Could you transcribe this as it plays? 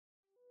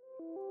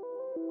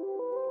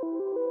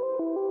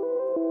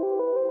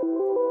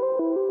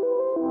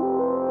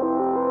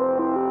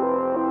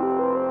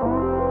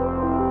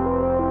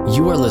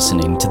You are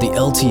listening to the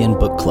LTN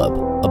Book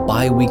Club, a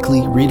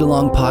bi-weekly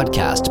read-along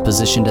podcast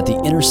positioned at the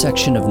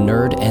intersection of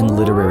nerd and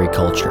literary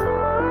culture.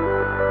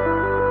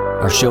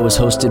 Our show is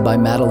hosted by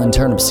Madeline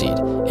Turnipseed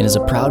and is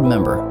a proud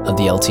member of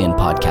the LTN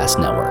Podcast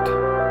Network.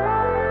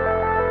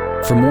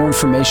 For more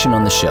information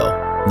on the show,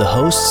 the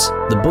hosts,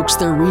 the books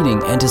they're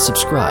reading, and to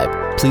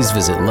subscribe, please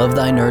visit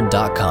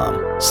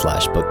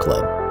lovethynerd.com/book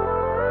club.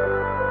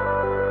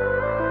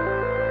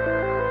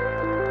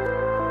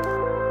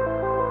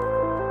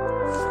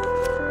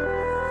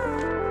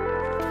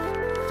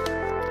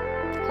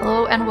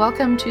 Hello and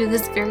welcome to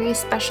this very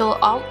special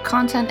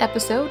alt-content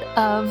episode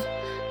of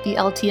the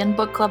LTN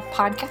Book Club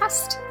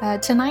Podcast.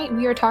 Tonight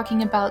we are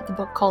talking about the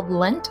book called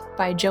Lent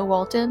by Jo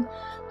Walton.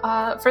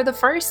 For the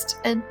first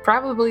and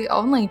probably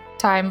only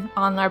time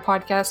on our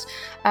podcast,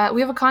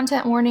 we have a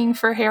content warning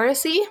for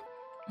heresy.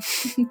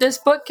 This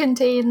book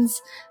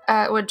contains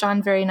what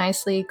Jon very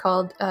nicely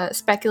called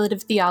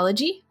speculative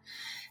theology.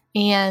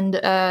 And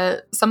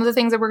some of the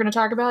things that we're going to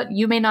talk about,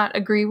 you may not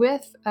agree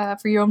with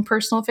for your own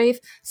personal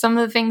faith. Some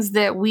of the things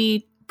that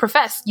we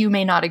profess, you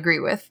may not agree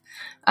with.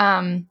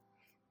 Our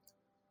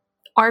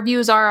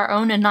views are our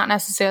own and not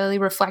necessarily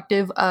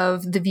reflective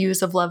of the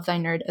views of Love Thy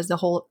Nerd as a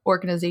whole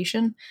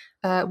organization.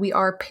 We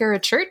are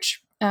parachurch,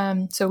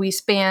 so we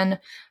span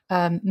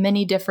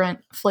many different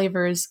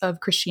flavors of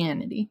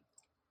Christianity.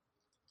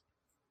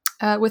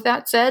 With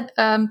that said,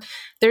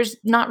 there's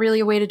not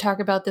really a way to talk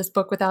about this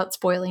book without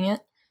spoiling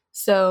it.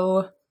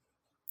 So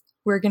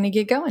we're going to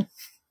get going.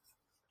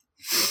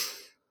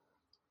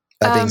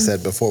 That being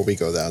said, before we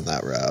go down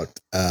that route,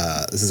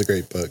 this is a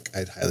great book.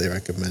 I'd highly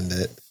recommend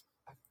it.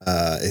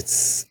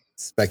 It's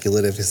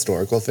speculative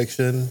historical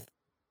fiction.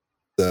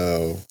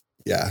 So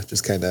yeah,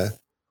 just kind of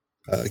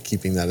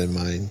keeping that in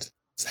mind.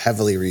 It's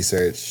heavily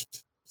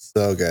researched.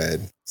 So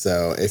good.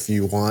 So if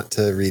you want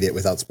to read it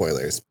without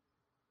spoilers,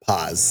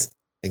 pause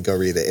and go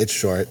read it. It's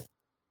short.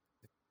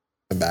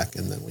 Come back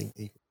and then we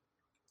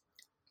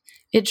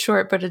It's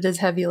short, but it is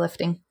heavy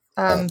lifting.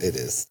 It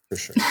is, for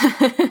sure.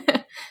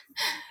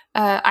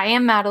 I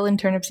am Madeline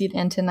Turnipseed,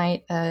 and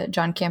tonight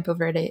John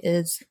Campoverde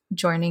is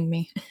joining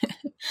me.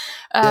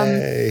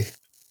 Yay.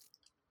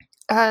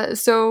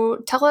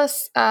 So tell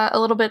us a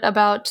little bit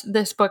about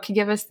this book.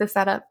 Give us the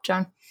setup,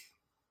 John.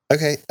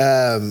 Okay,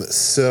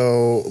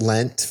 so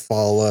Lent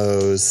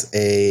follows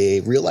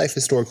a real-life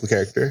historical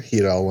character,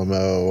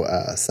 Girolamo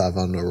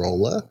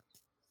Savonarola,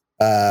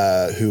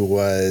 who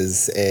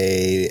was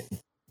a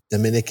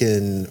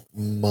Dominican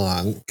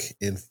monk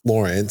in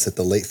Florence at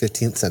the late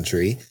 15th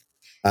century,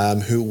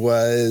 who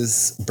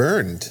was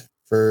burned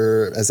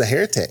as a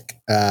heretic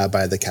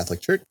by the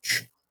Catholic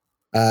Church,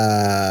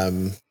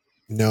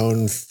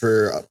 known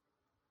for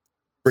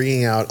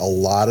bringing out a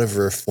lot of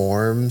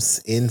reforms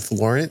in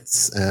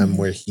Florence,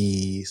 where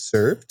he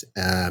served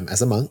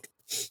as a monk,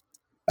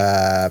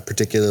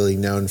 particularly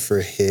known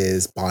for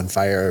his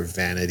bonfire of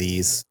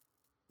vanities,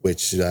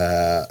 which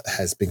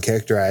has been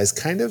characterized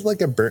kind of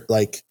like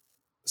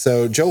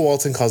so Jo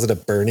Walton calls it a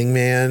Burning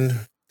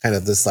Man, kind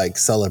of this like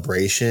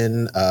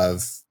celebration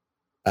of,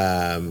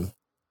 more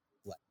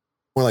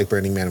like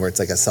Burning Man, where it's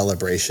like a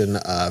celebration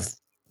of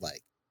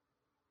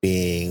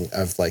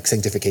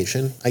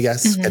sanctification, I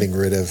guess, getting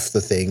rid of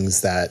the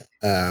things that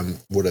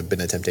would have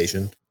been a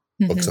temptation,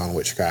 books on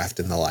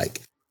witchcraft and the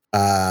like.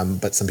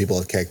 But some people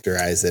have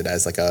characterized it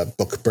as like a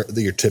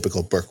your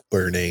typical book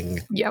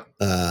burning,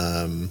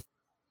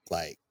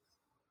 like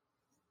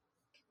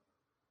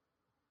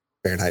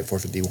Fahrenheit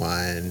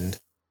 451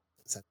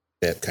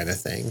 kind of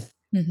thing.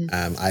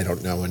 I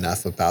don't know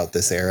enough about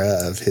this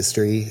era of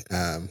history.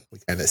 We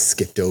kind of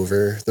skipped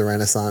over the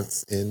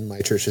Renaissance in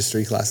my church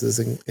history classes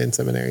in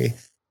seminary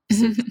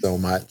so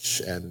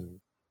much, and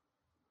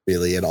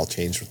really it all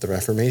changed with the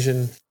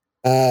Reformation.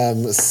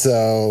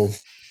 So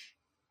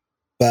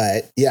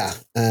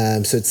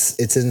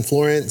it's in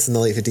Florence in the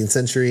late 15th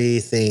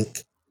century.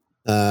 Think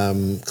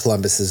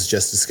Columbus is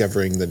just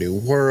discovering the New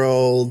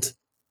World.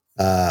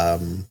 I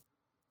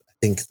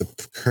think the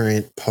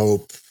current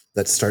pope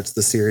that starts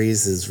the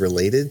series is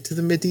related to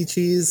the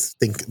Medicis.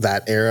 Think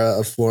that era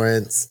of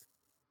Florence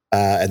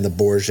and the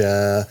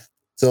Borgia.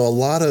 So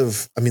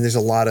there's a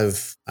lot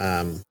of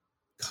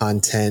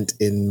content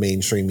in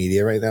mainstream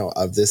media right now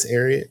of this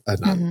area.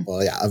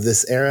 Of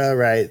this era,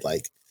 right?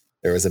 Like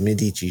there was a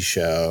Medici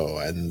show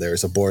and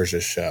there's a Borgia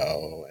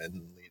show,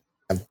 and we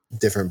have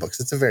different books.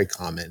 It's a very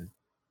common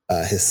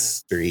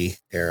history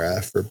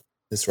era for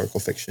historical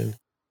fiction.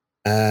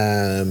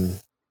 And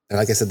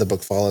like I said, the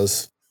book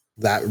follows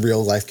that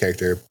real life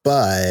character,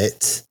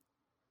 but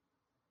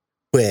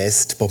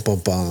twist,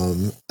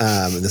 and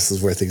this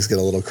is where things get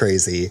a little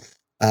crazy.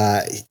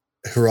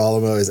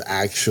 Girolamo is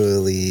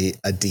actually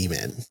a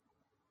demon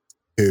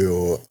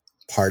who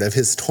part of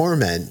his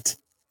torment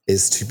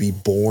is to be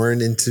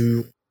born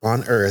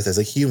on earth as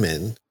a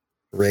human,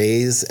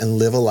 raise and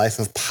live a life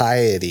of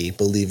piety,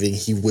 believing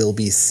he will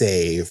be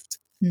saved,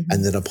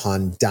 and then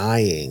upon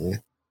dying,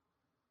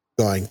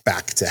 going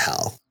back to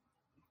hell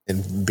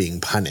and being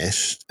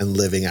punished and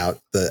living out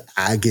the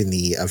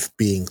agony of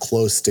being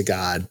close to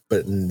God,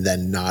 but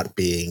then not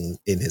being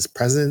in his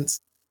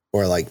presence,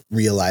 or like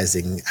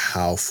realizing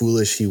how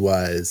foolish he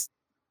was,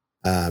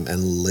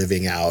 and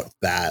living out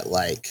that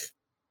like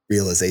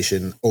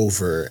realization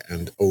over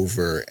and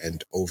over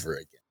and over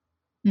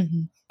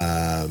again.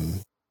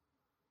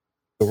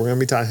 So we're going to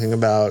be talking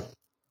about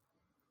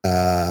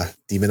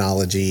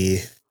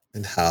demonology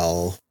and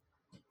hell.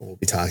 We'll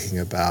be talking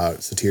about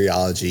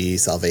soteriology,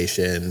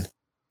 salvation,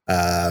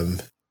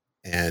 and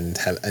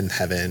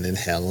heaven and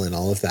hell and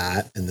all of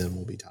that. And then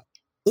we'll be talking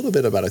a little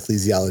bit about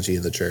ecclesiology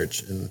in the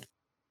church and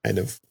kind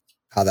of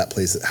how that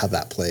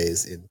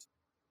plays in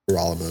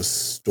Girolamo's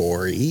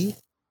story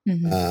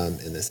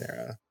in this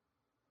era.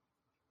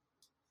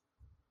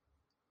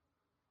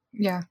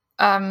 Yeah.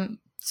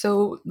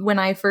 So when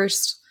I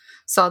first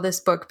saw this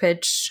book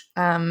pitch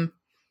in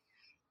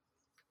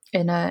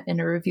a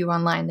review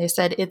online, they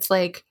said it's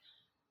like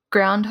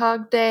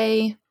Groundhog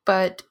Day,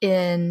 but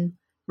in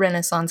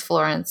Renaissance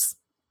Florence.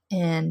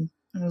 And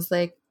I was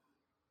like,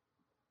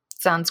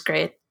 sounds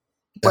great.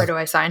 Where do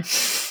I sign?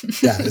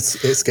 Yeah,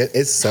 it's good.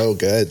 It's so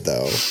good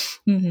though.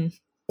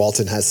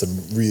 Walton has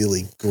some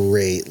really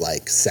great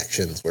like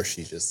sections where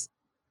she just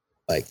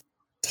like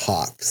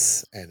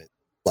talks, and it's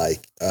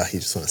like you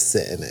just want to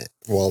sit in it.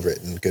 Well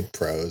written, good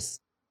prose.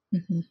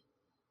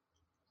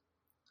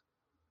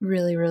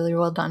 Really, really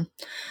well done.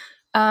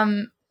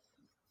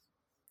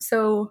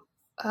 So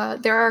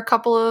there are a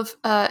couple of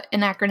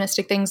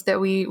anachronistic things that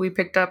we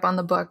picked up on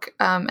the book,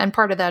 and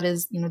part of that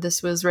is,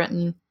 this was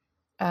written.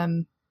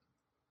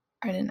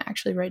 I didn't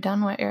actually write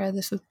down what era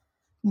this was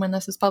when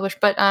this was published,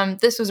 but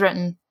this was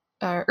written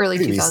early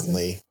 2000s.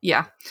 Recently.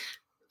 Yeah,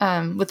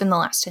 within the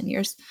last 10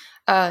 years.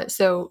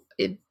 So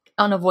it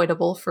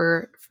unavoidable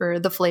for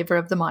the flavor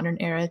of the modern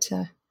era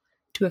to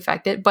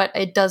affect it, but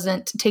it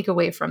doesn't take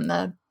away from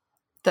the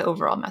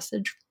overall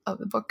message of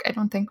the book, I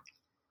don't think.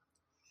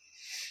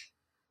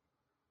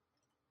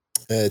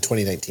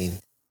 2019.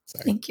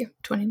 Sorry. Thank you.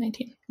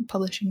 2019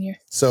 publishing year.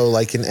 So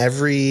like in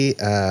every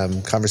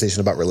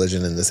conversation about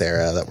religion in this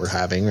era that we're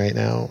having right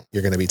now,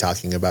 you're going to be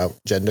talking about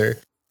gender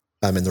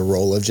and the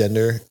role of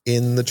gender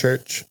in the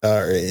church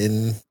or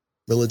in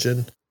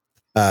religion.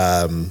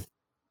 And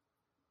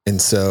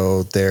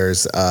so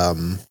there's a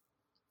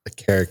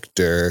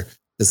character,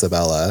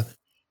 Isabella,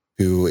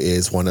 who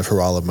is one of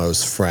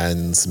Girolamo's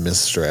friend's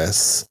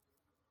mistress.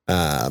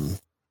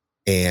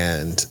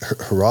 And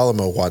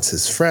Girolamo wants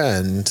his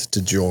friend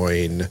to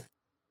join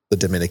the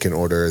Dominican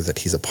order that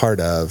he's a part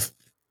of.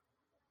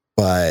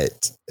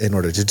 But in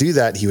order to do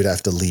that, he would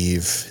have to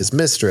leave his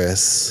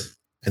mistress.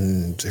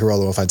 And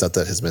Girolamo finds out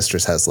that his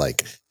mistress has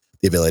like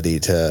the ability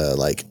to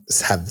like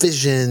have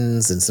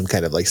visions and some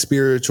kind of like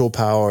spiritual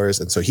powers.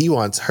 And so he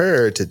wants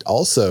her to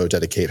also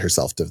dedicate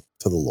herself to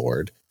the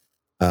Lord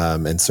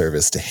and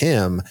service to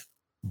him.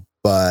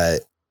 But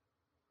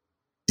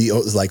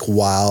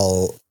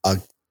while a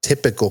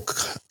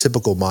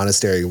typical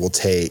monastery will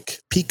take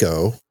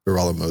Pico,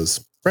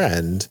 Girolamo's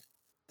friend,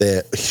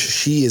 that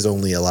she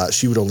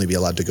would only be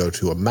allowed to go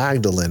to a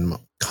Magdalene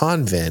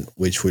convent,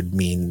 which would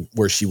mean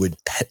where she would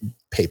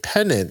pay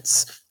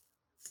penance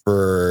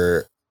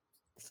for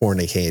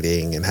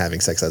fornicating and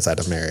having sex outside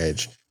of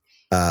marriage.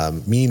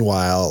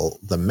 Meanwhile,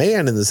 the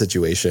man in the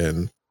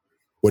situation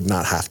would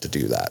not have to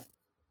do that.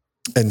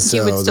 And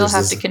so he would still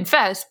have to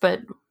confess,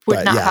 but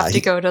would not have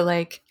to go to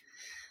like.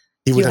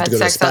 He would have to go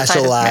to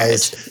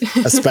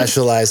a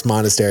specialized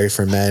monastery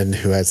for men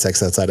who had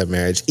sex outside of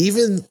marriage.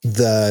 Even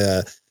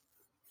the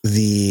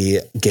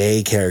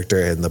gay character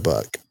in the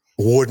book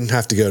wouldn't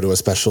have to go to a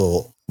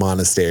special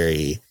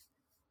monastery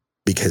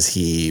because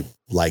he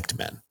liked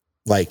men.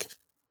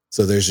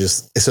 So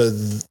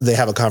they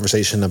have a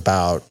conversation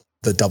about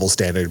the double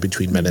standard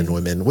between men and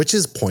women, which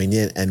is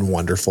poignant and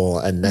wonderful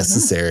and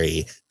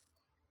necessary.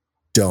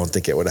 Don't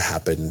think it would have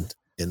happened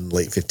in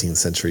late 15th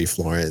century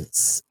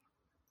Florence.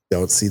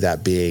 Don't see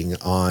that being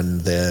on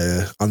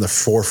the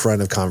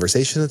forefront of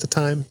conversation at the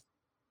time.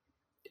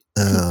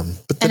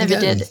 But then if it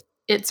did,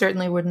 it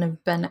certainly wouldn't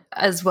have been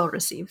as well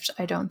received,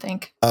 I don't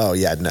think. Oh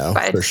yeah, no,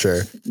 for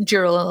sure.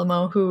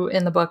 Girolamo, who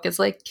in the book is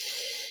like,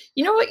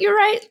 you know what, you're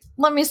right.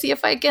 Let me see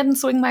if I can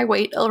swing my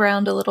weight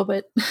around a little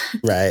bit.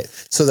 Right.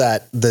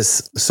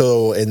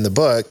 So in the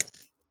book,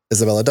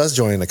 Isabella does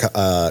join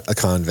a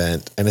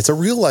convent, and it's a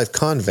real life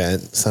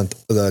convent,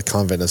 the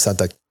convent of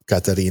Santa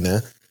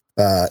Caterina.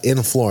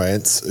 In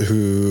Florence,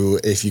 who,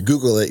 if you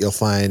Google it, you'll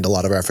find a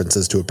lot of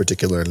references to a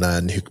particular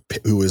nun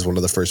who was one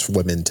of the first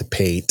women to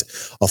paint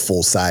a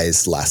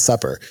full-size Last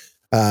Supper.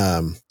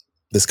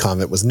 This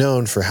convent was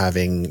known for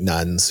having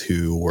nuns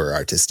who were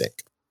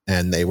artistic,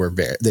 and they were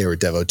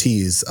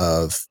devotees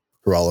of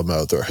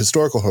Girolamo, the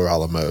historical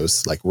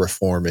Girolamo's like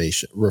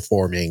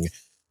reforming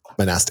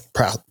monastic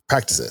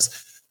practices.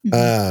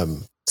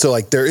 So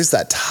like there is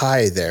that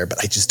tie there,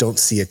 but I just don't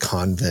see a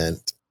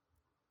convent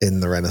in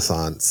the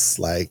Renaissance,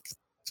 like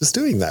just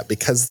doing that,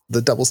 because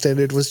the double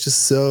standard was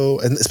just so,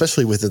 and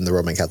especially within the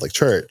Roman Catholic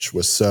Church,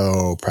 was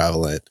so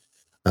prevalent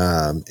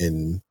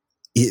in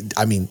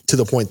to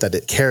the point that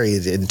it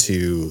carried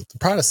into the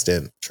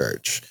Protestant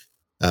church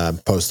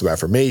post the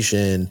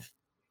Reformation,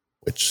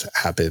 which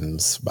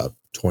happens about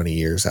 20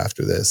 years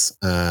after this.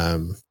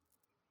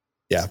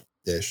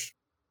 Ish.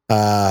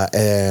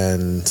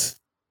 And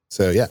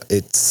so,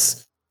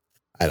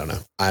 I don't know.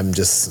 I'm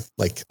just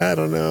like, I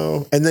don't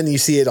know. And then you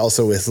see it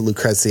also with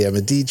Lucrezia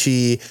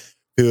Medici,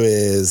 who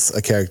is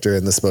a character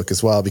in this book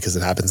as well, because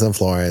it happens in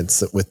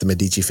Florence with the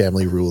Medici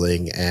family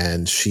ruling.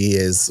 And she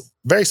is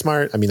very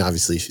smart. I mean,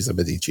 obviously she's a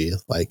Medici,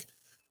 like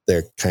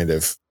they're kind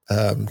of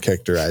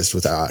characterized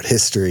without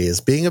history as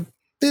being a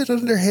bit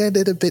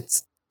underhanded, a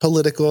bit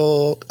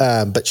political.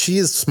 But she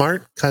is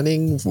smart,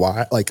 cunning,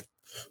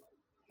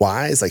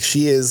 wise. Like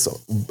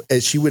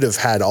she would have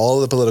had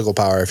all the political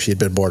power if she had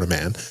been born a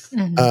man.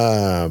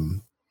 Mm-hmm.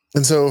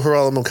 And so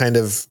Girolamo kind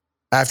of,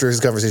 after his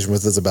conversation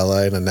with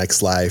Isabella in a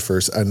next life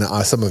or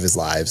some of his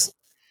lives,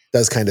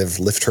 does kind of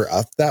lift her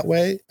up that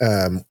way,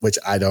 which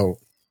I don't,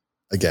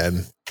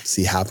 again,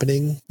 see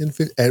happening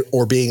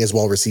or being as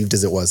well received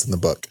as it was in the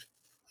book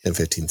in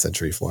 15th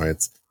century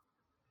Florence.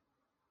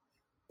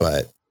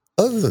 But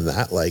other than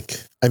that,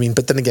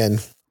 but then again,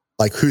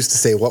 who's to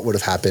say what would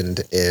have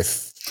happened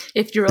if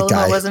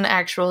Girolamo was an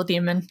actual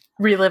demon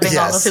reliving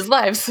all of his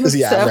lives.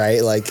 Yeah,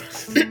 right.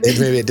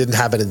 Maybe it didn't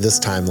happen in this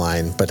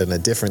timeline, but in a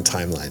different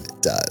timeline,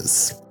 it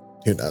does.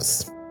 Who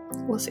knows?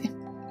 We'll see.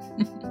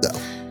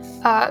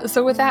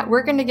 So with that,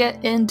 we're going to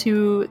get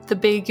into the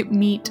big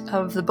meat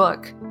of the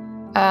book.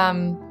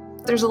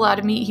 There's a lot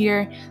of meat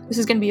here. This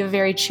is going to be a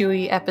very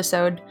chewy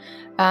episode.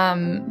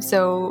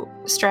 So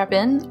strap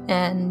in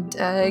and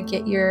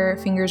get your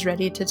fingers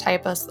ready to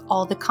type us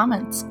all the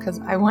comments, because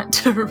I want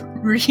to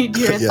read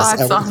your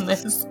thoughts on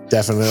this.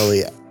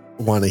 Definitely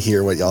want to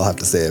hear what y'all have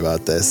to say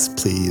about this.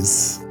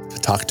 Please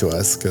talk to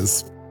us,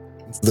 because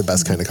it's the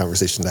best kind of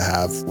conversation to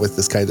have with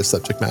this kind of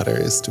subject matter,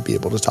 is to be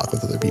able to talk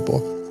with other people.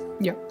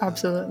 Yeah,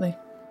 absolutely.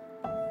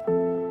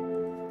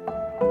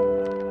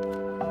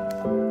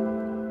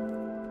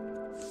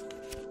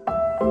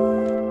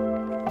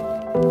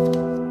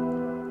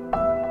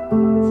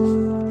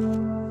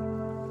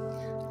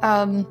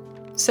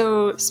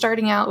 So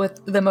starting out with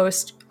the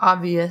most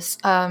obvious,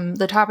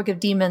 the topic of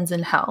demons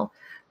in hell,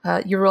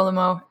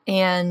 Girolamo,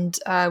 and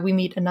we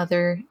meet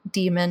another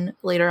demon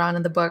later on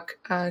in the book,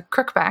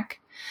 Crookback,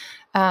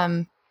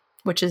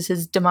 which is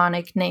his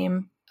demonic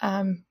name.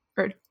 Or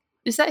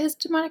is that his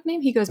demonic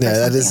name? He goes by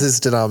that is his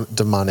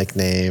demonic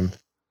name.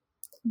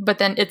 But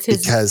then it's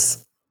his...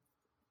 Because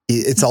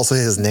it's also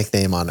his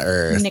nickname on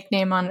Earth.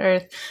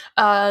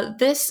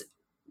 This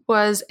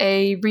was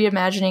a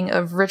reimagining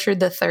of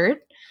Richard III.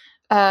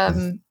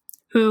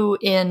 Who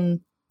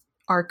in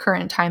our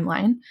current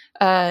timeline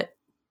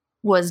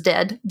was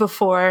dead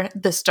before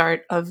the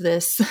start of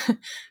this,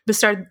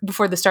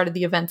 before the start of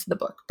the events of the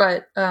book.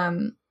 But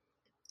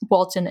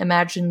Walton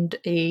imagined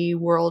a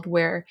world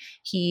where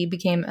he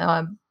became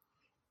a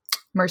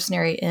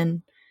mercenary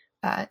in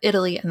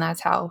Italy, and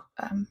that's how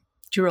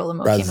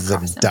Girolamo came across him.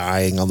 Rather than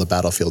dying on the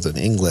battlefield in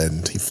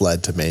England, he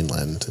fled to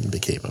mainland and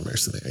became a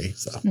mercenary.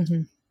 So.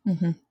 Mm-hmm.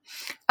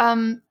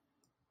 Mm-hmm.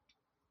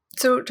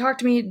 So talk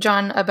to me,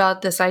 Jon,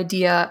 about this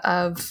idea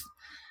of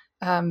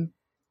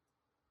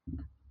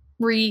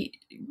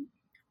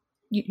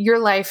your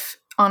life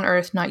on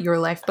Earth, not your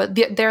life, but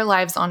their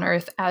lives on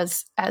Earth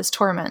as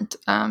torment.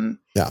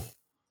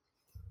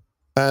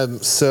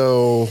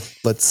 So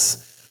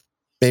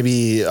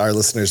maybe our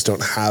listeners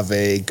don't have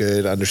a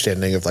good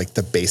understanding of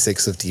the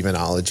basics of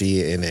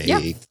demonology in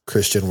a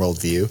Christian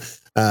worldview.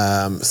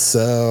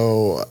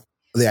 So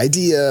the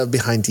idea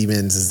behind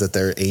demons is that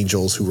they're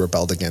angels who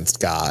rebelled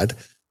against God.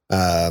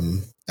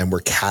 And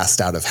were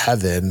cast out of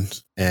heaven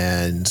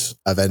and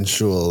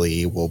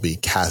eventually will be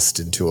cast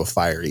into a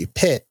fiery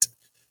pit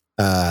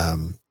at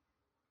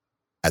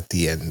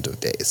the end of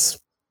days.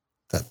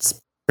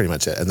 That's pretty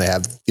much it. And they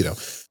have,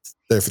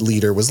 their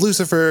leader was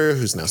Lucifer,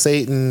 who's now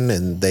Satan,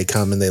 and they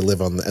come and they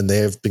live and they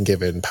have been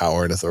given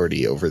power and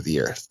authority over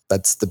the earth.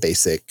 That's the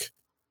basic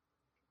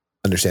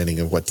understanding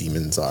of what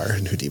demons are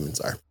and who demons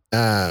are.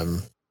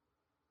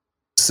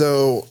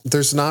 So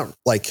there's not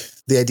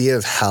the idea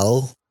of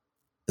hell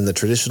in the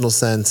traditional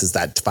sense is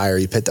that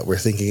fiery pit that we're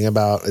thinking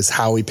about is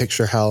how we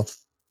picture hell.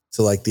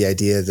 So the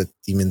idea that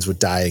demons would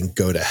die and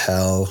go to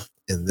hell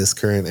in this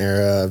current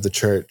era of the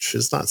church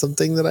is not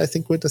something that I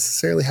think would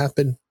necessarily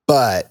happen,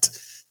 but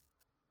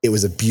it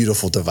was a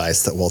beautiful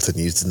device that Walton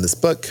used in this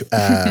book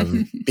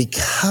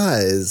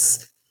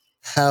because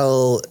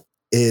hell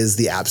is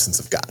the absence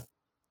of God.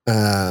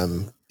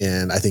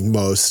 And I think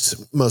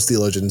most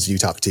theologians you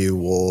talk to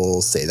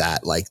will say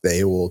that,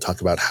 they will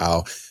talk about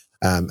how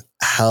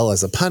hell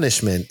as a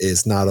punishment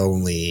is not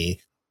only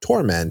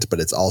torment, but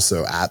it's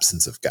also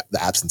absence of God,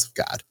 the absence of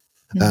God.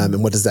 Mm-hmm.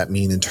 And what does that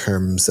mean in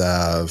terms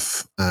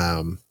of,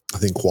 I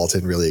think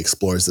Walton really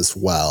explores this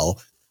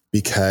well,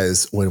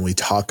 because when we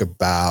talk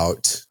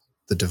about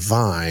the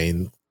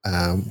divine,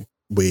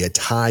 we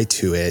tie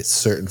to it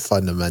certain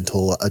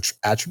fundamental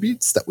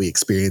attributes that we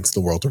experience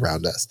in the world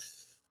around us.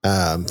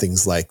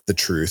 Things like the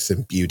truth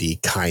and beauty,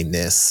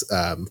 kindness,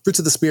 fruits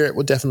of the spirit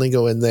would definitely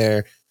go in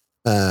there.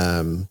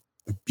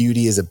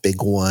 Beauty is a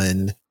big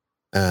one,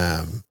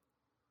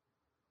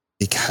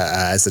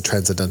 because the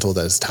transcendental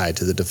that is tied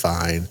to the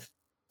divine,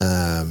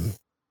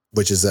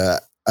 which is a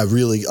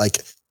really like,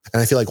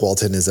 and I feel like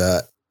Walton is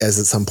at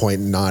some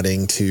point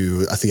nodding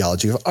to a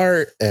theology of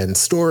art and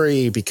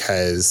story,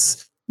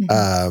 because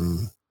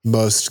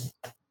most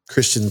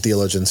Christian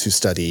theologians who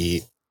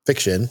study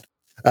fiction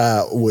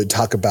would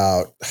talk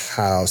about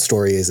how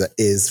story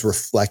is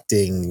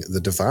reflecting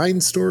the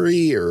divine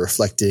story or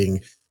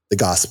reflecting the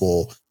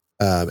gospel,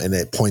 and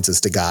it points us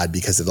to God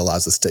because it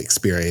allows us to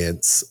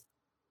experience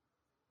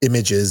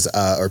images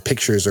or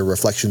pictures or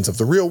reflections of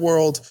the real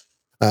world.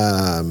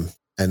 And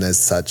as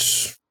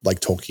such, like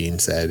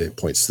Tolkien said, it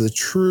points to the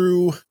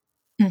true,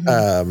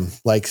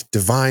 like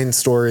divine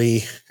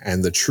story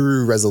and the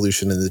true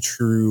resolution and the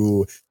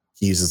true,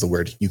 he uses the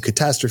word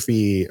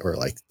eucatastrophe, or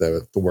like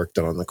the work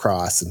done on the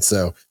cross. And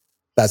so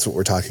that's what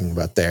we're talking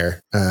about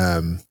there.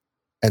 And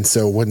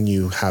so when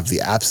you have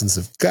the absence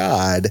of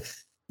God,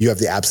 you have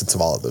the absence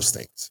of all of those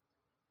things.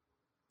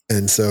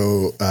 And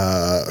so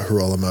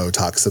Hieronymo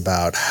talks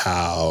about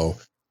how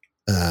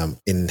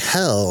in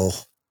hell,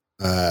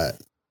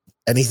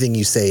 anything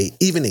you say,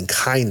 even in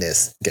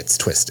kindness, gets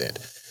twisted.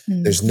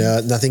 There's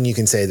nothing you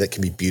can say that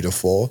can be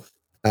beautiful.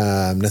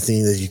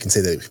 Nothing that you can say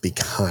that can be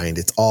kind.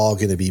 It's all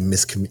going to be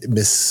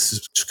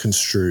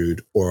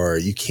misconstrued, or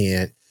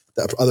the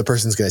other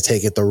person's going to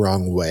take it the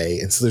wrong way.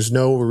 And so there's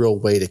no real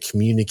way to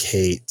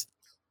communicate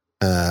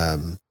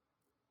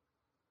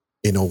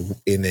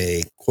in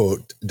a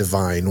quote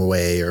divine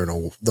way, or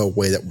the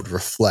way that would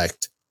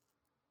reflect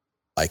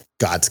like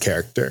God's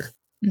character,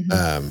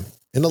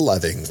 in a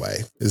loving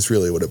way is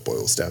really what it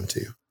boils down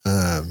to.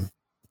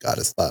 God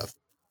is love.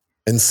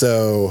 And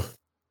so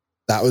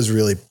that was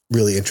really,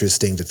 really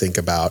interesting to think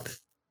about.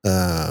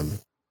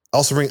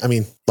 Also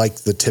like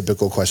the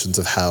typical questions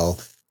of hell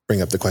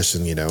bring up the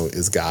question,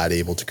 is God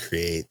able to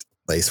create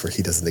a place where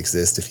he doesn't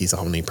exist if he's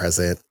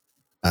omnipresent?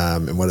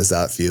 And what does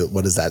that feel?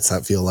 What does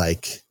that feel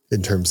like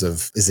in terms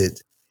of,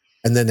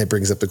 and then it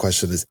brings up the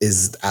question,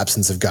 is the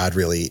absence of God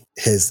really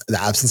the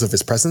absence of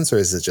his presence, or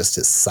is it just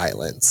his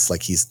silence?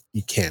 Like he's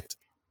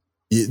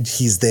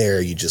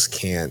there. You just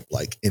can't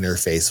like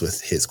interface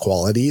with his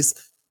qualities.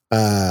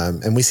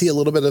 And we see a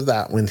little bit of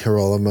that when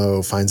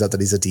Hieronymo finds out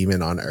that he's a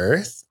demon on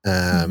earth,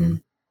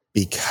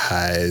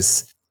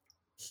 because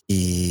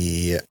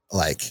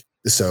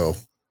so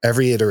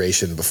every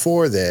iteration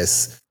before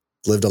this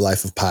lived a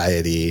life of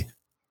piety,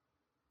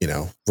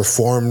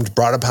 reformed,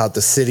 brought about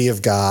the city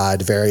of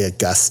God, very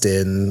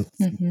Augustine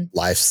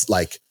life's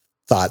like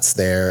thoughts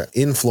there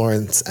in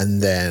Florence.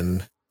 And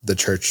then the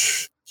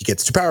church, he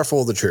gets too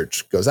powerful. The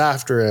church goes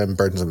after him,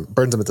 burns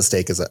him at the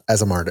stake as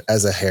a martyr,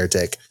 as a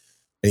heretic,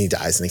 and he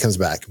dies and he comes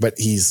back. But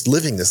he's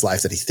living this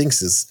life that he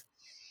thinks is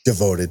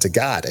devoted to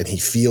God, and he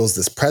feels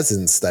this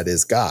presence that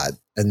is God.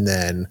 And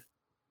then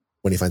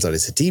when he finds out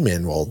it's a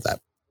demon, well,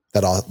 that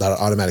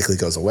automatically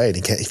goes away, and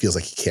he feels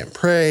like he can't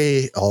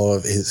pray. All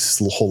of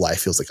his whole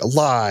life feels like a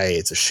lie.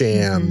 It's a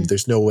sham.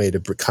 There's no way to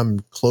come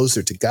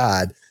closer to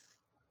God,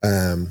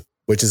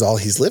 which is all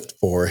he's lived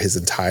for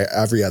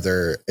every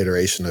other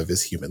iteration of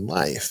his human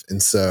life.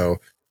 And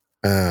so,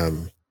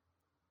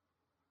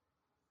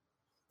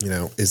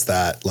 is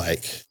that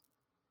like,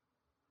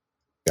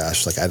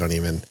 gosh, like I don't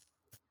even,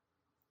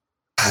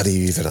 how do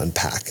you even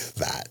unpack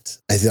that?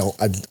 I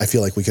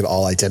feel like we could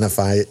all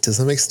identify it to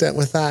some extent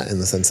with that, in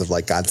the sense of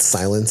like God's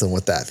silence and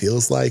what that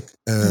feels like.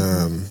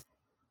 Yeah.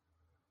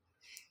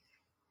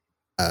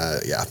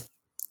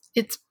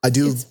 It's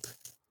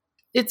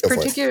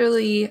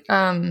particularly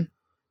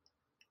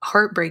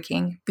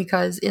heartbreaking,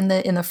 because in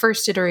the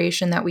first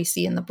iteration that we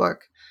see in the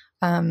book,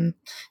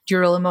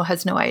 Girolamo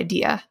has no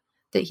idea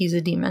that he's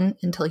a demon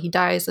until he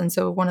dies. And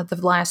so one of the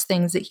last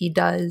things that he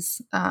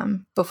does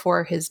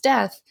before his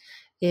death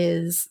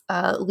is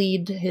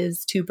lead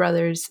his two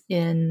brothers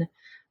in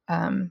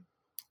it's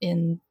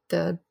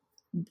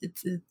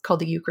called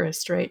the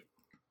Eucharist, right?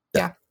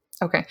 Yeah.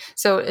 Okay.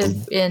 So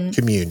in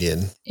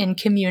communion,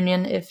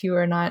 if you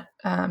are not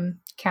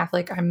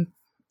Catholic,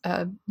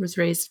 I was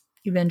raised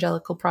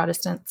evangelical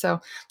Protestant,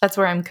 so that's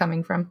where I'm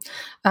coming from.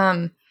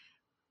 And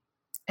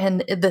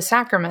the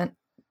sacrament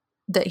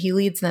that he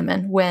leads them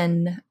in,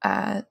 when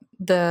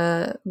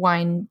the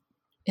wine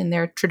in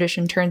their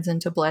tradition turns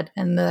into blood,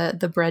 and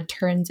the bread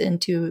turns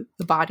into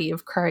the body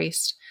of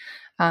Christ.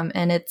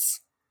 And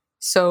it's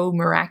so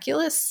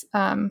miraculous.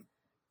 And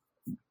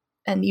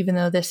even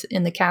though this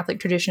in the Catholic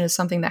tradition is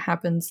something that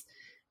happens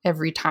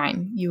every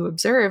time you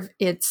observe,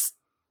 it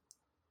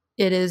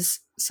is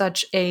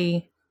such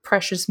a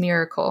precious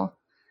miracle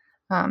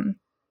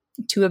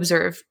to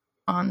observe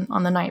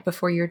on the night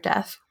before your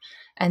death.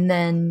 And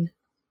then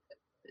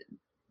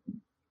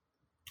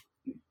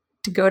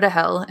to go to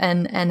hell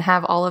and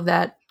have all of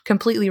that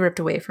completely ripped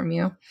away from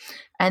you.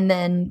 And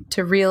then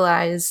to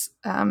realize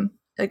a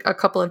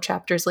couple of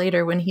chapters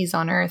later, when he's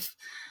on earth,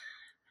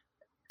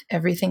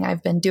 everything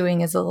I've been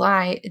doing is a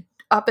lie.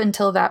 Up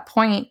until that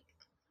point,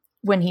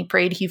 when he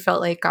prayed, he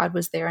felt like God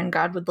was there and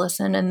God would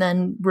listen. And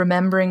then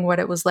remembering what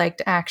it was like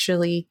to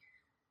actually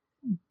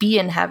be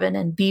in heaven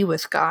and be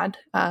with God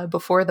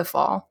before the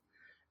fall,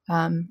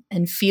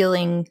 and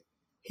feeling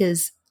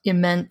his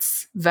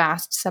immense,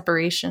 vast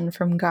separation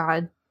from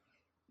God.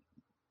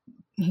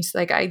 He's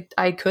like,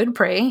 I could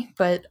pray,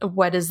 but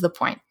what is the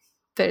point?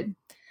 That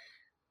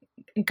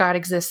God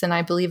exists and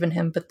I believe in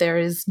him, but there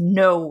is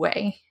no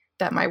way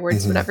that my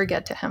words would ever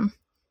get to him.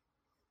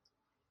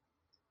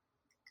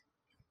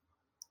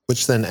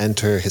 Which then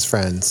enter his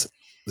friends,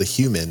 the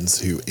humans,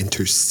 who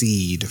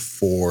intercede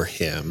for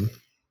him.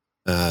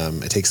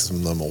 It takes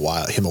him a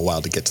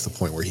while to get to the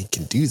point where he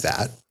can do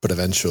that, but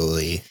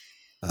eventually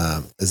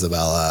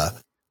Isabella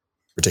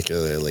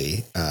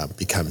particularly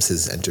becomes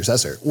his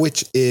intercessor,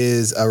 which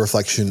is a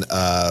reflection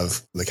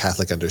of the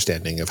Catholic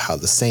understanding of how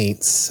the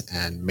saints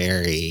and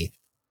Mary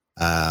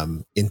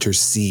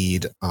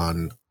intercede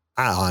on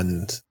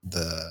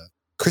the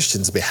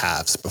Christians'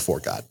 behalves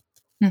before God.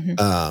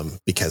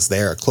 Because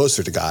they are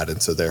closer to God,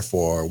 and so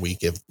therefore we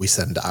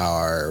send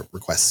our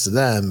requests to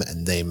them,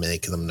 and they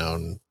make them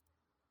known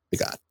to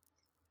God.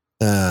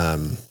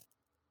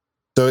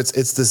 So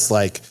it's this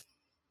like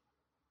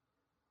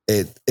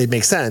it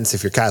makes sense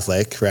if you're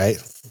Catholic,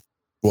 right?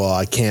 Well,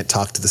 I can't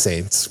talk to the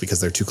saints because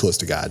they're too close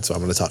to God, so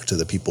I'm going to talk to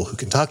the people who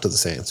can talk to the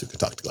saints, who can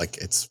talk to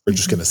we're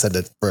just going to send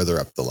it further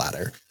up the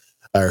ladder,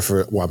 or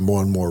for one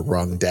more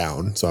rung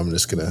down. So I'm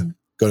just going to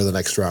go to the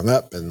next rung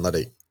up and let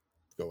it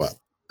go up.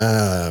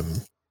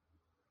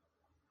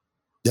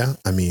 Yeah,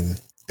 I mean,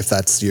 if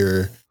that's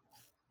your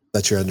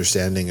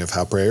understanding of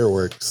how prayer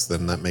works,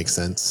 then that makes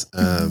sense.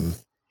 And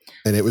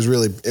it was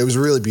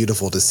really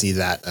beautiful to see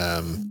that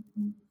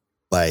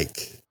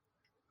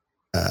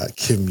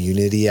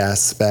community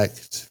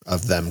aspect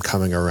of them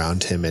coming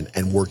around him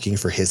and working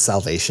for his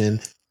salvation,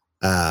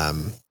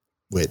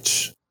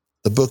 which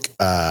the book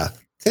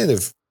kind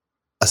of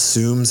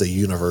assumes a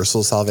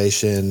universal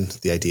salvation,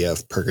 the idea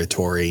of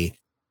purgatory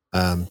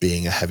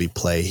being a heavy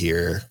play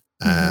here.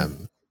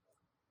 And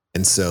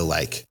so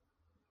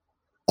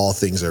all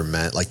things are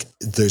meant,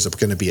 there's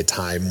going to be a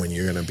time when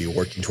you're going to be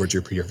working towards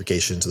your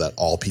purification so that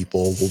all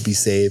people will be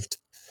saved.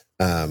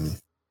 And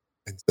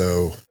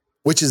so,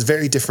 which is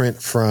very different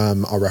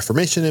from a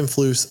Reformation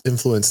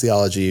influence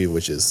theology,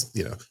 which is,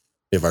 we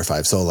have our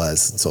 5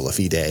 solas and sola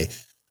fide.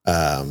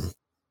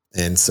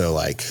 And so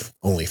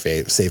only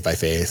faith, saved by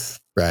faith,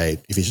 right?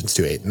 Ephesians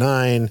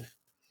 2:8-9,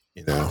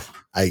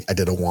 I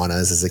did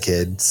Awanas as a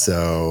kid.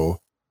 So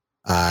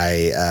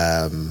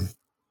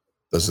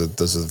those are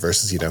the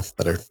verses,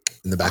 that are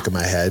in the back of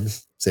my head.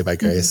 Saved by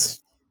grace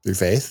through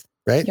faith,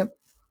 right? Yep.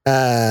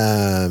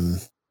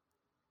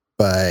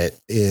 But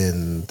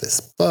in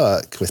this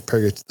book with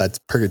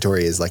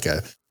purgatory is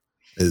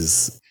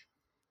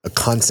a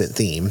constant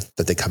theme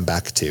that they come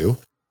back to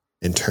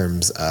in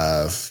terms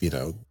of,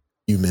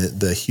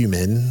 the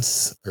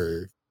humans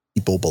or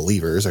people,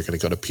 believers, are going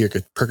to go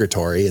to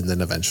purgatory and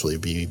then eventually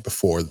be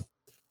before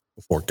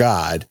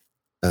God.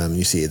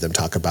 You see them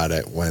talk about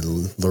it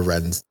when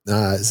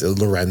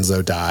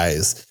Lorenzo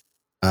dies.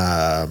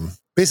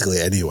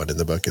 Basically, anyone in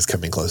the book is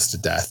coming close to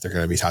death. They're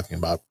going to be talking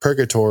about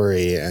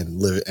purgatory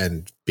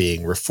and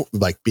being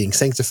being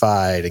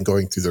sanctified and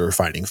going through the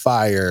refining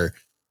fire,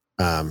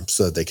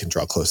 so that they can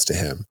draw close to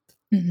him,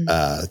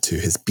 to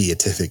his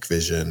beatific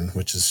vision,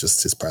 which is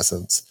just his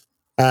presence.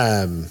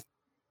 And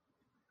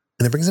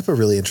it brings up a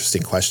really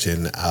interesting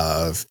question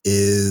of,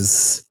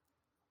 is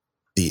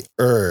the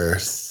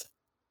earth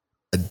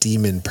a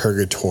demon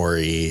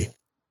purgatory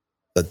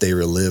that they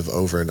relive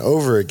over and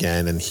over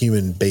again, and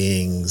human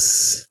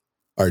beings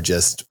are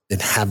just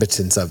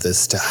inhabitants of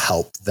this to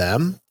help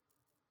them?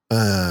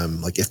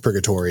 If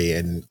purgatory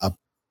and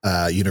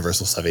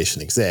universal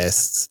salvation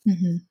exists,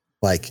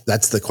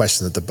 that's the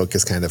question that the book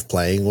is kind of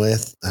playing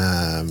with.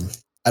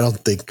 I don't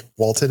think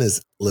Walton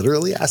is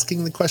literally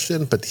asking the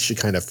question, but she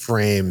kind of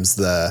frames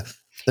the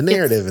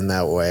narrative in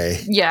that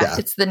way. Yeah,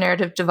 it's the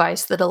narrative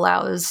device that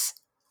allows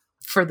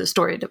for the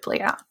story to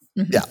play out.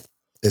 Yeah,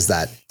 is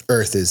that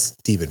Earth is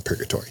demon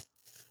purgatory.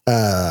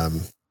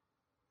 And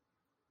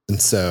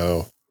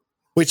so,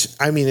 which,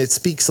 I mean, it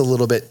speaks a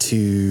little bit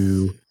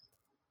to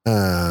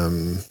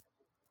the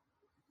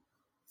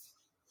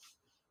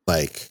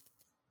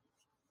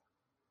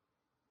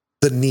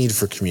need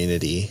for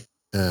community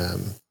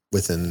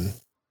within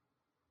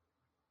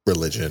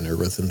religion or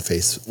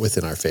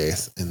within our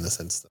faith, in the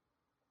sense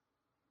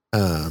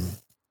that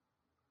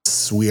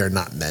we are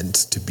not meant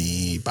to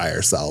be by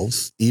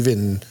ourselves.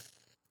 Even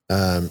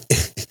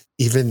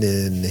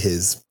in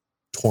his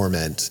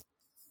torment,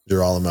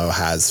 Girolamo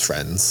has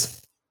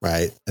friends,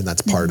 right? And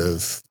that's part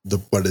of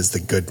what is the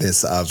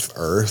goodness of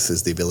Earth,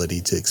 is the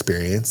ability to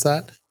experience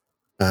that.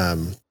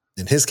 In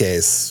his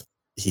case,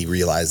 he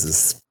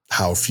realizes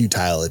how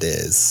futile it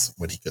is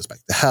when he goes back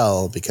to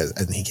hell,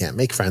 and he can't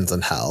make friends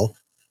in hell.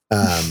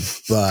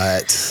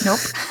 But nope.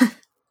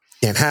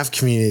 Can't have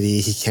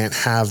community. He can't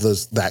have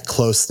that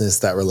closeness,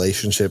 that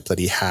relationship that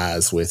he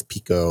has with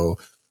Pico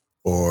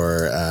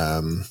or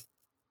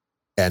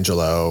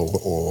Angelo,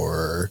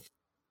 or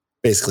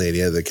basically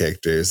any other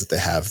characters that they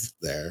have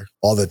there.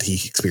 All that he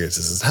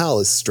experiences in hell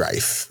is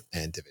strife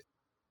and division.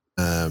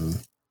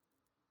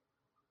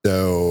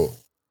 So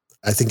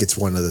I think it's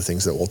one of the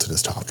things that Walton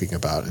is talking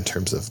about in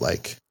terms of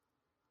like,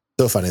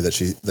 so funny that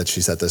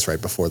she said this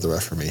right before the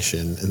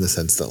Reformation, in the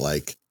sense that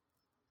like,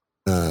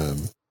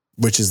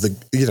 which is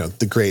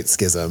the great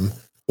schism,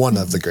 one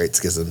of the great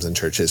schisms in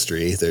church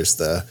history. There's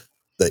the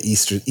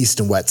east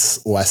and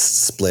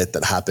west split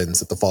that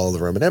happens at the fall of the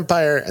Roman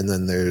Empire, and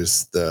then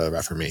there's the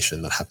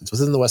Reformation that happens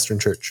within the Western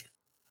Church.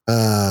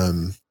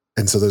 And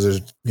so those are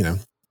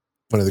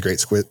one of the great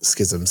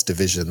schisms,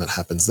 division that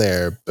happens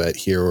there. But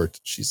here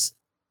she's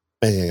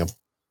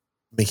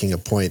making a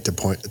point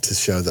to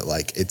show that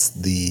like it's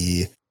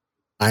the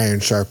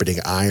iron sharpening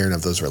iron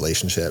of those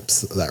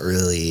relationships that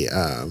really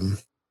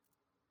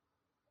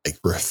like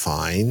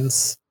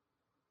refines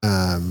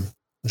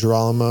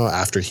Girolamo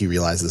after he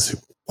realizes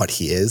what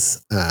he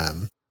is,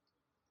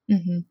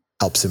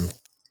 helps him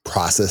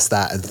process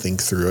that and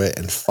think through it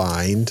and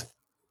find.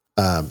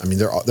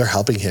 They're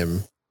helping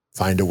him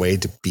find a way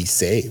to be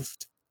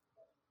saved,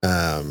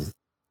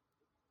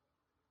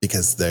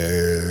 because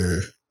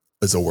there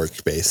is a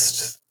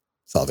work-based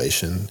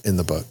salvation in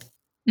the book.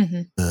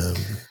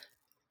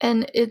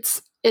 And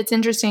it's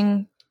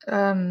interesting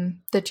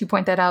that you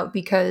point that out,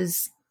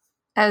 because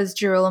as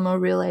Girolamo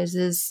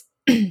realizes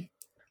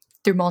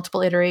through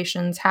multiple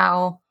iterations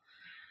how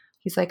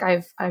he's like,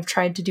 I've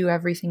tried to do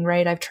everything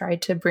right. I've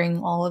tried to bring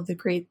all of the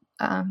great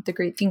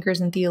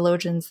thinkers and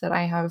theologians that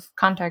I have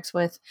contacts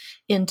with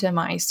into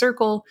my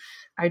circle.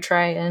 I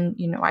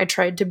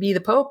tried to be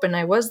the Pope, and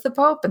I was the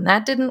Pope, and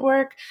that didn't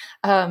work.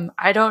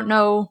 I don't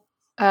know.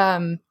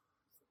 So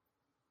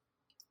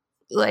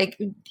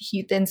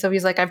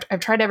he's like, I've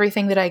tried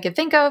everything that I could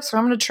think of, so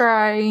I'm going to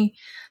try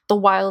the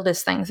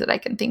wildest things that I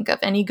can think of.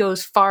 And he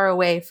goes far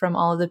away from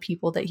all of the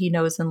people that he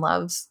knows and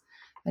loves.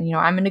 And,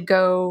 I'm going to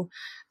go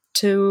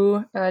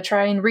to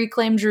try and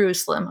reclaim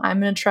Jerusalem. I'm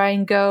going to try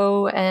and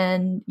go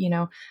and,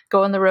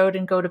 go on the road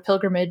and go to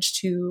pilgrimage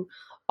to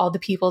all the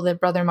people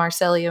that Brother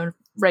Marcelio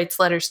writes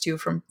letters to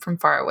from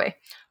far away.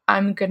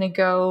 I'm going to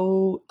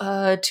go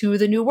to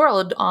the New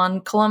World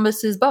on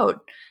Columbus's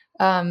boat.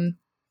 And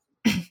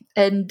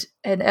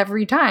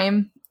every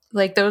time,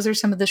 like, those are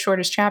some of the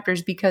shortest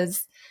chapters,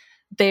 because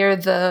they're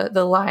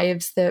the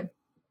lives that,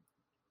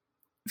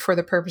 for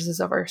the purposes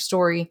of our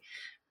story,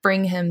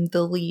 bring him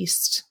the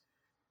least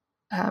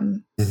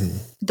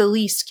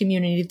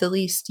community, the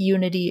least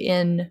unity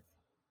in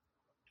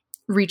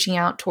reaching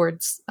out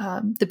towards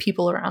the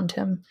people around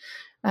him,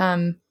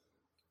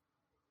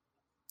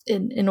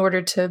 in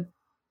order to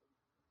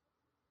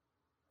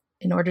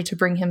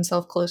bring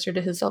himself closer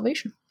to his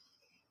salvation.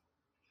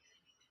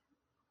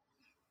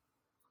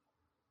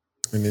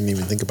 I didn't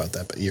even think about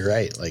that, but you're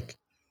right. Like,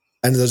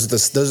 and one of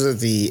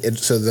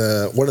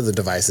the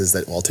devices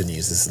that Walton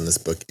uses in this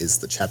book is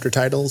the chapter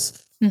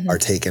titles are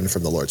taken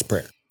from the Lord's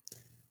Prayer.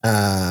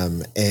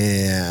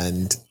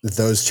 And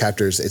those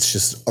chapters, it's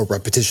just a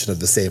repetition of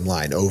the same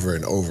line over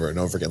and over and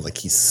over again. Like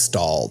he's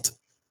stalled,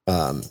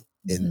 in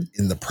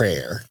the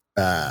prayer.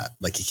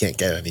 Like he can't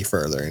get any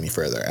further.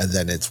 And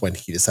then it's when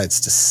he decides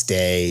to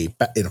stay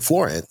in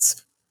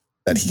Florence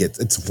that he gets,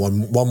 it's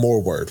one more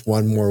word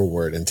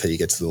until you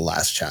get to the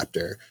last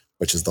chapter,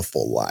 which is the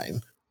full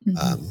line.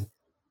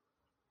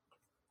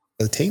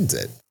 Attains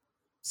it.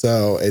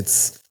 So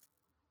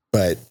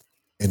but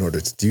in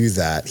order to do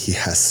that, he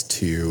has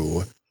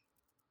to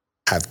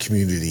have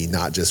community,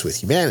 not just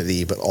with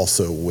humanity, but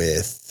also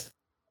with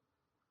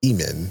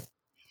demon,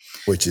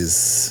 which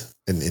is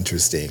an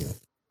interesting.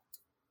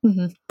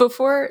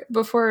 Before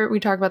we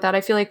talk about that,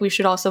 I feel like we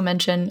should also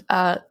mention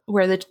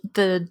where the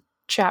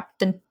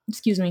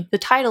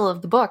title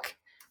of the book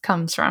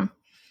comes from.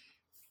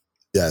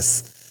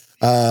 Yes.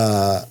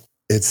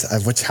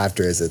 It's what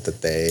chapter is it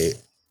that they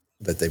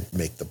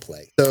make the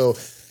play? So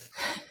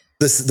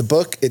the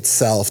book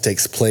itself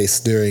takes place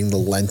during the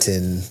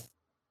Lenten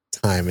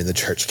time in the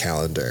church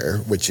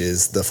calendar, which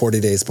is the 40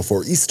 days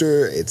before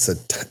Easter. It's a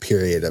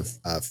period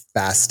of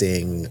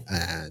fasting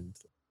and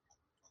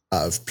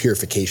of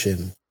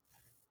purification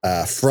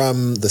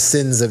from the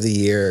sins of the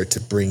year to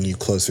bring you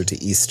closer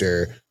to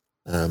Easter,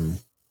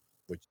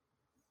 which is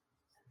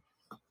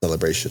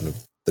celebration of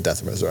the death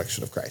and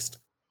resurrection of Christ.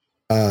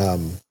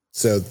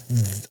 So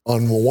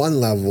on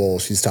one level,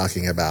 she's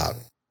talking about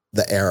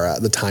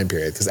the time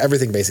period, because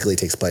everything basically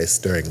takes place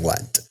during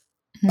Lent.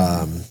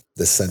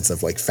 This sense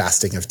of like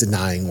fasting, of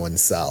denying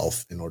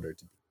oneself in order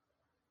to.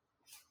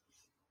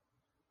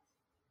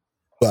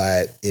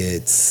 But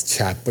it's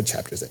what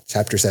chapter is it?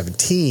 Chapter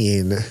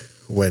 17,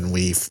 when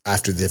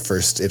after the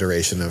first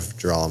iteration of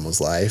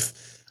Girolamo's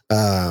life,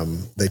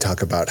 they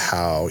talk about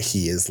how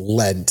he is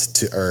lent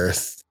to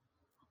earth,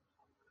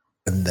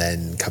 and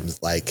then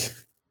comes like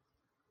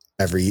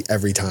every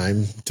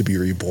time to be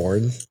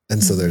reborn.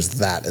 And so there's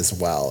that as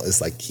well.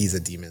 It's like he's a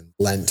demon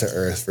lent to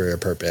earth for a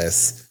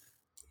purpose,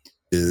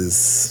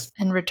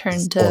 and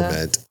returned to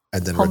torment,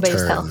 and then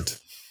returned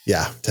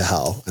to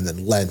hell, and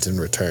then lent and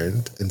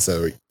returned. And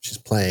so she's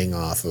playing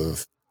off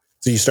of,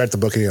 so you start the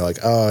book and you're like,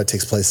 it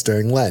takes place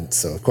during Lent,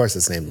 so of course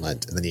it's named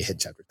Lent. And then you hit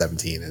chapter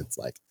 17 and it's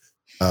like,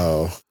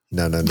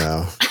 No.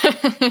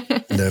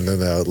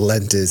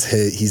 Lent is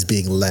he's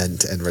being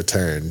lent and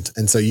returned.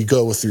 And so you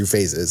go through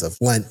phases of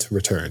Lent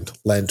returned,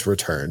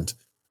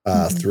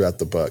 throughout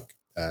the book.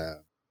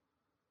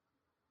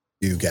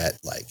 You get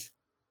like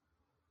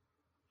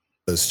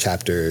those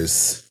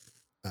chapters,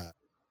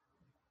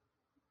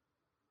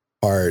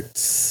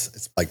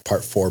 it's like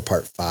part 4,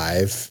 part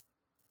 5.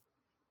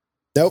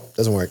 Nope,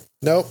 doesn't work.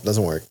 Nope,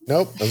 doesn't work.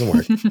 Nope, doesn't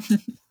work.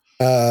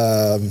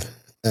 And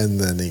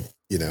then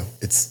you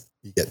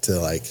get to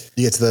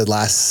the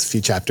last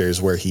few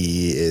chapters where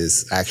he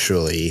is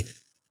actually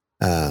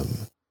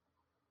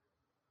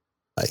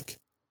like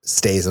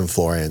stays in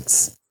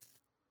Florence,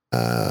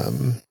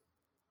 and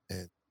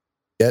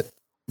get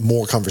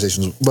more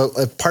conversations. Well,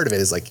 part of it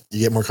is like you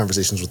get more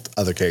conversations with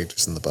other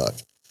characters in the book,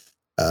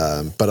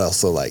 but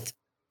also like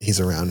he's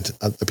around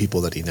the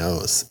people that he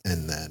knows,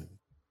 and then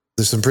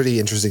there's some pretty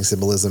interesting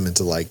symbolism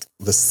into like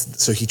this.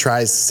 So he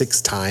tries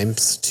 6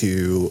 times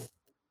to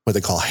what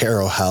they call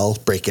harrow hell,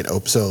 break it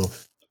open. So,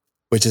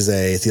 which is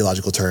a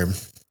theological term.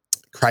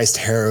 Christ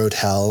harrowed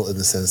hell in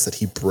the sense that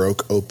he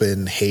broke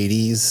open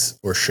Hades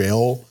or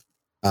Sheol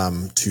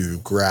to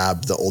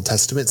grab the Old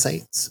Testament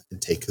saints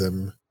and take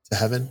them to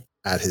heaven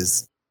at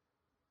his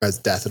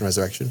death and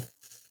resurrection.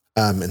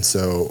 And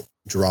so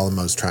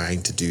Girolamo's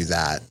trying to do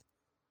that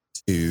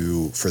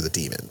for the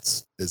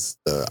demons is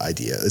the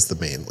idea, is the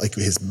main, like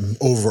his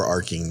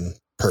overarching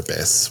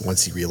purpose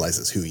once he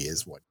realizes who he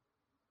is, what he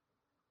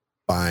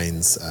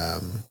finds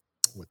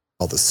what's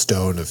called the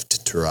Stone of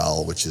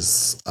Titurel, which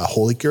is a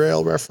Holy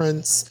Grail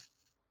reference,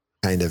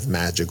 kind of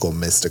magical,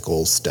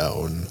 mystical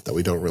stone that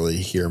we don't really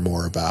hear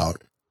more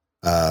about,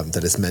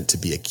 that is meant to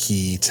be a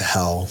key to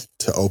hell,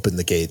 to open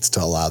the gates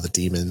to allow the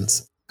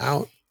demons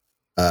out.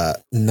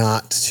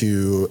 Not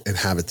to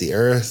inhabit the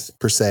earth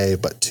per se,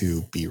 but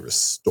to be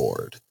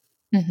restored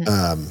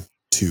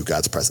to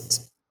God's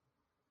presence.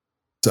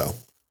 So,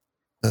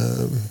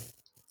 so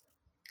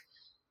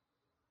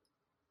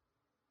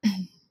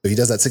he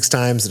does that 6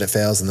 times and it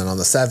fails, and then on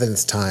the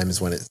 7th time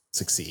is when it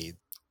succeeds.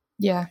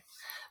 Yeah,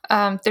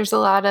 there's a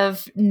lot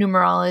of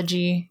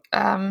numerology.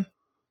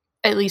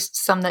 At least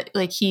some that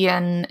like he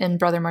and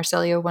Brother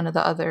Marcelio, one of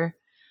the other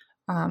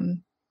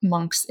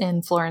monks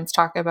in Florence,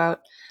 talk about.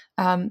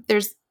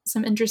 There's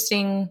some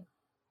interesting,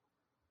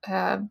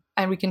 and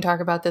we can talk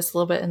about this a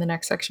little bit in the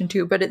next section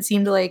too, but it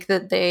seemed like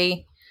that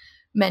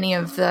many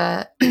of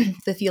the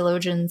the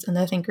theologians and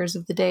the thinkers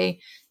of the day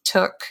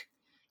took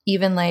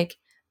even like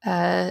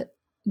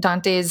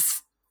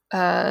Dante's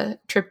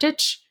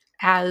triptych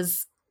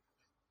as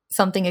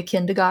something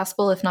akin to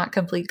gospel, if not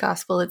complete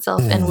gospel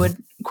itself, and would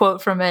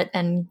quote from it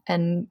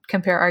and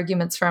compare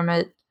arguments from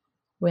it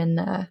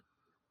when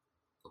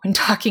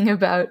talking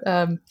about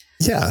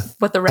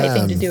what the right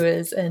thing to do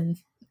is and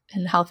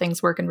how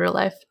things work in real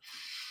life.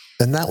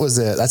 And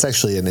that's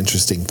actually an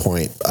interesting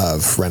point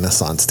of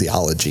Renaissance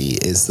theology,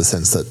 is the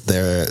sense that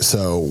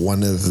so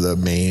one of the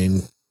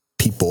main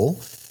people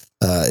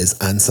is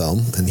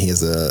Anselm, and he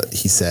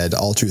said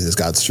all truth is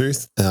God's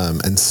truth.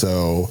 And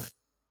so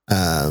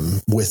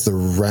with the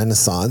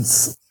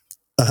Renaissance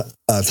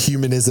of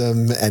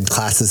humanism and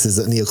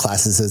classicism,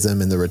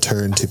 neoclassicism, and the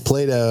return to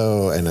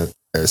Plato and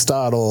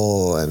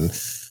Aristotle and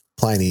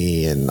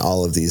Pliny and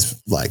all of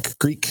these like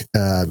Greek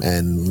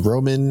and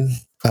Roman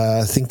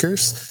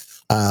thinkers,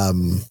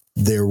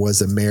 there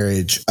was a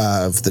marriage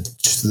of the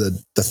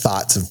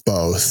thoughts of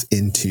both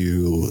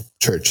into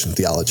church and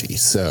theology.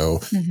 So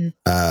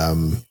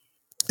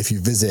if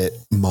you visit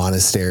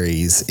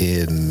monasteries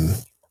in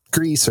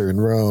Greece or in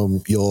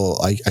Rome,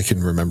 I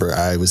can remember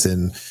I was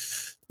in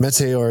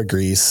Meteor,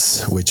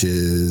 Greece, which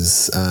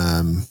is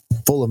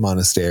full of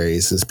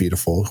monasteries. It's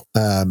beautiful.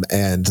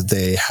 And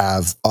they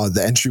have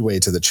the entryway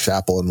to the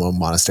chapel in one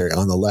monastery.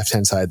 On the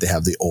left-hand side, they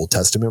have the Old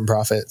Testament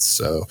prophets.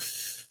 So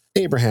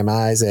Abraham,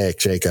 Isaac,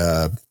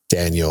 Jacob,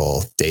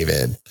 Daniel,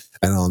 David.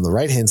 And on the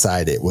right-hand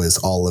side, it was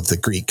all of the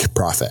Greek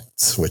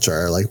prophets, which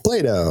are like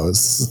Plato,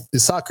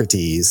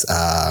 Socrates,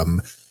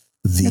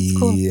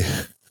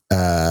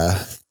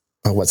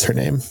 what's her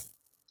name?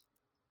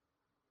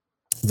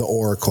 The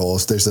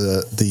oracles. There's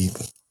I'm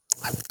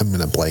going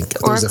to blank.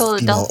 There's Oracle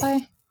of Delphi?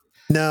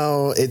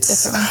 No,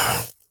 it's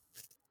going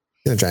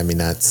to drive me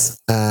nuts.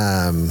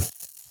 It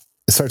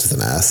starts with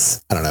an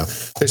S. I don't know.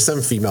 There's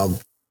some female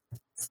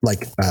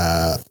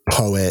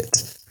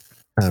poet.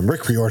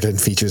 Rick Riordan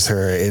features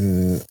her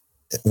in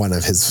one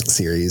of his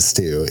series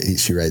too.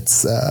 She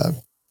writes she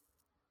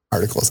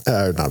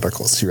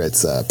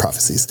writes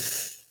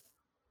prophecies.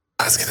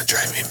 That's going to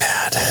drive me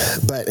mad.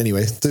 But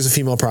anyway, there's a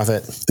female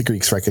prophet the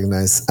Greeks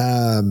recognize.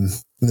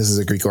 This is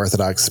a Greek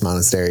Orthodox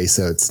monastery,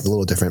 so it's a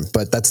little different.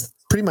 But that's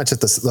pretty much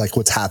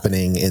what's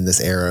happening in this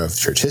era of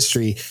church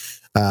history,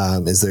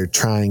 is they're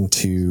trying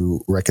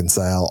to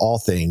reconcile all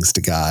things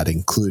to God,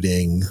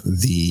 including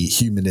the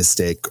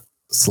humanistic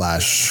 /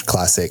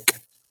 classic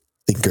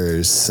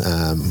thinkers.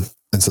 And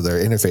so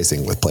they're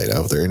interfacing with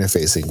Plato. They're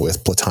interfacing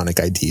with Platonic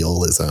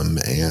idealism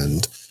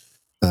and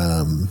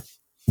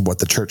what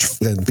the church,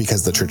 and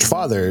because the church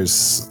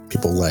fathers,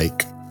 people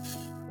like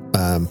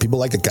people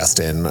like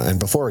Augustine, and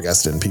before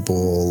Augustine,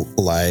 people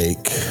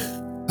like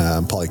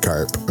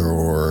Polycarp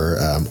or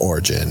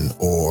Origen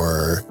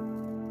or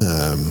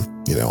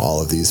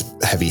all of these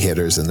heavy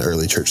hitters in the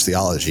early church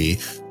theology,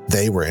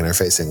 they were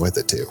interfacing with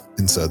it too.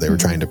 And so they were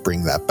trying to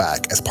bring that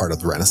back as part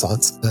of the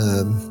Renaissance.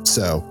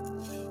 So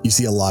you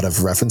see a lot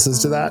of references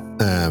to that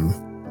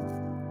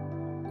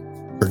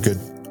for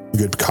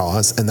good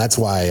cause. And that's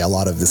why a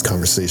lot of this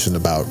conversation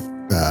about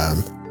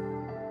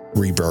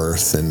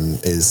rebirth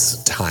and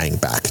is tying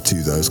back to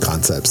those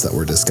concepts that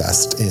were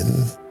discussed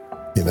in,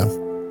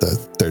 the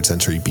 3rd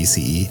century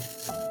BCE.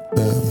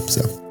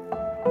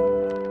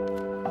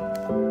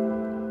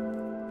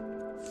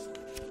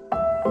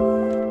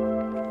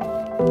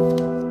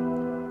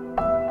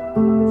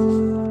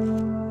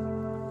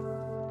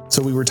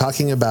 So we were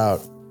talking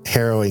about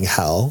harrowing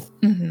hell,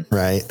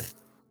 right?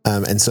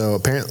 And so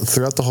apparently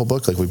throughout the whole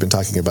book, like we've been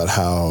talking about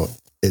how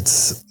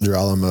it's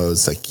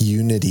Girolamo's like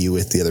unity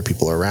with the other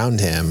people around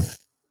him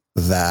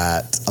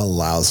that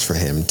allows for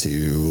him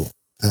to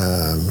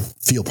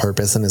feel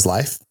purpose in his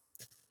life.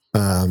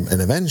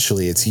 And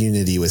eventually it's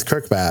unity with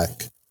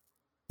Crookback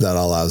that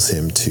allows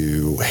him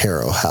to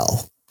harrow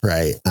hell,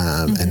 right?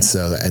 And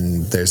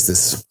there's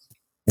this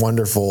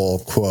wonderful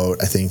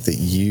quote, I think, that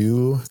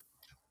you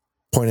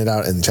pointed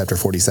out in chapter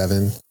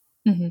 47.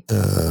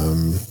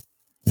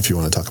 If you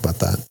want to talk about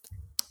that.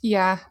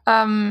 Yeah.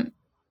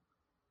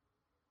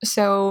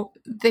 So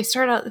they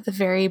start out at the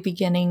very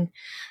beginning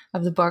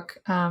of the book.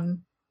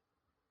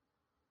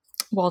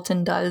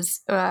 Walton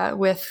does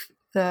with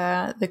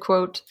the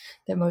quote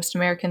that most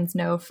Americans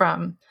know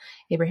from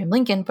Abraham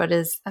Lincoln, but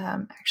is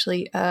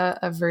actually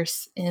a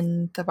verse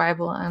in the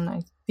Bible, and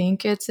I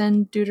think it's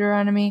in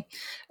Deuteronomy.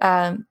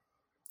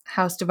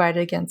 House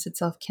divided against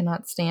itself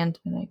cannot stand,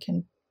 and I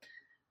can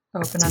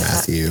open up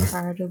Matthew. That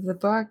part of the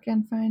book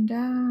and find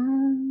out.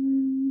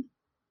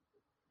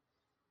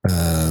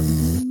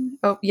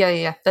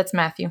 Yeah, that's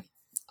Matthew.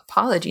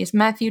 Apologies.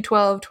 Matthew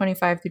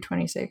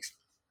 12:25-26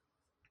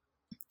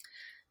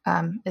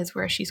 is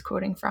where she's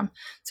quoting from.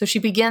 So she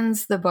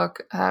begins the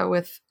book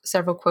with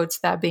several quotes,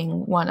 that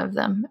being one of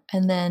them.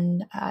 And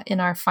then in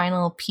our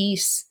final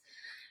piece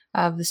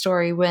of the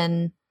story,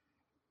 when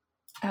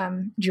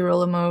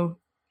Girolamo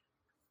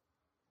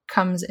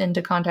comes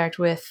into contact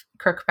with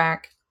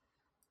Crookback,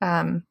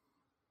 and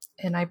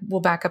I will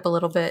back up a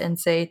little bit and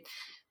say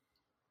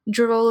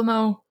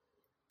Girolamo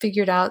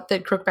figured out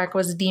that Crookback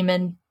was a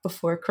demon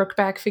before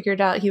Crookback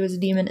figured out he was a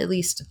demon, at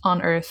least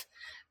on Earth,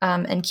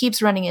 and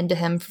keeps running into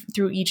him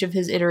through each of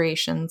his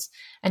iterations.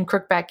 And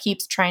Crookback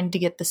keeps trying to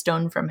get the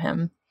stone from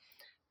him.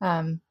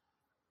 And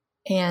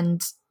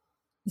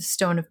the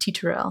stone of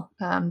Titurel,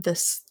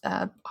 this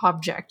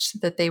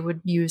object that they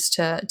would use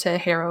to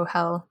harrow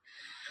hell.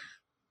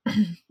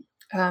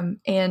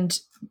 And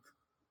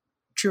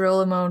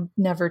Girolamo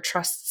never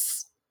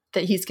trusts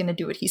that he's going to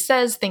do what he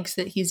says, thinks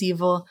that he's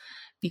evil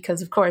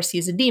because, of course,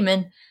 he's a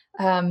demon.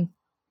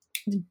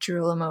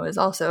 Girolamo is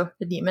also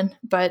a demon.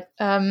 But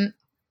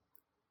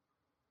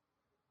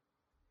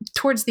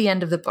towards the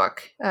end of the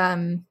book,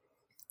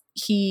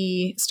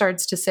 he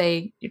starts to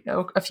say,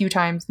 a few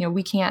times,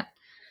 we can't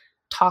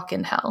talk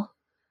in hell.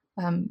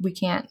 We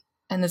can't.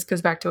 And this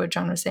goes back to what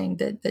Jon was saying,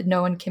 that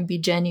no one can be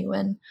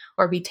genuine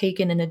or be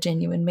taken in a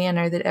genuine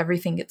manner, that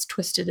everything gets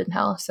twisted in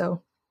hell.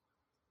 So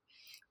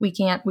we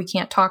can't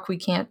talk. We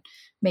can't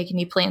make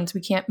any plans.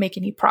 We can't make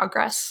any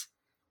progress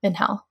in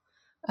hell.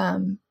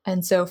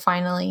 And so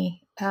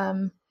finally,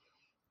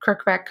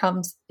 Crookback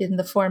comes in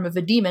the form of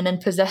a demon and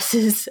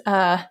possesses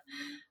a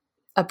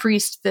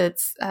priest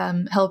that's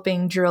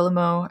helping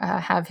Girolamo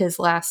have his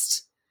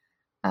last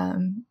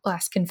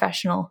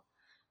confessional,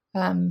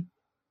 and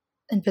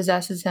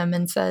possesses him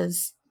and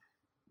says,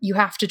 "You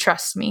have to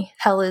trust me.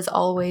 Hell is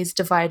always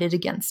divided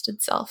against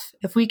itself.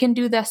 If we can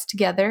do this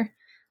together,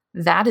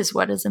 that is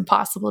what is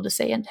impossible to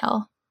say in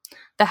hell.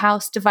 The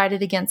house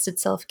divided against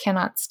itself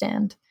cannot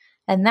stand,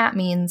 and that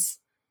means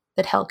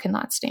that hell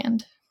cannot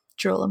stand,"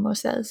 Girolamo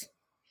says.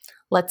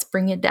 "Let's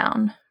bring it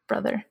down,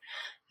 brother."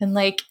 And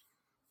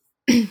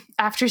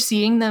after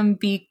seeing them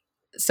be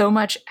so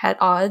much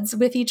at odds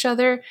with each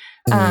other,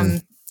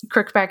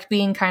 Crookback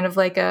being kind of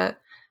like a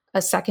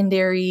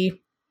secondary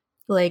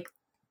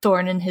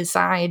thorn in his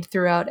side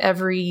throughout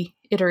every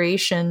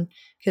iteration,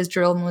 because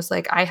Girolamo was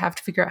like, I have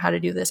to figure out how to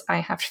do this. I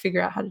have to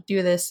figure out how to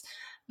do this.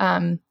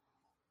 And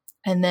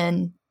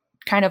then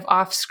kind of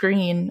off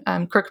screen,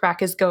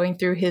 Crookback is going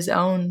through his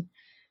own,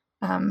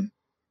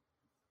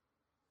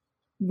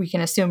 we can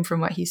assume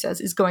from what he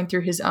says, is going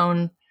through his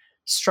own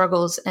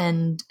struggles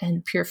and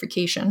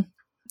purification,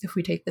 if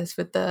we take this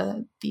with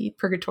the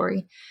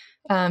purgatory,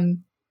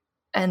 and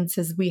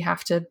says we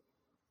have to,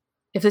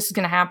 if this is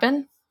going to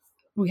happen,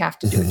 we have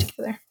to do it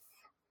together.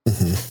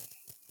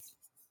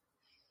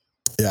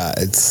 Yeah,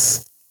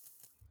 it's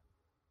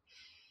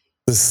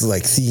this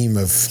theme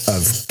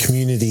of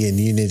community and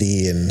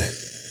unity, and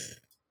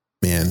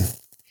man,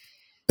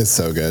 it's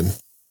so good.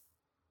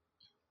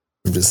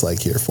 I'm just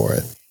here for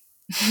it.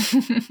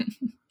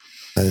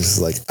 I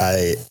just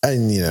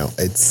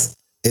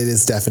it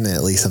is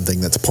definitely something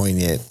that's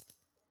poignant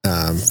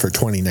for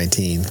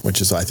 2019,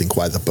 which is I think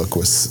why the book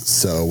was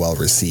so well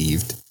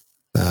received.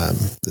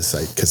 Because it's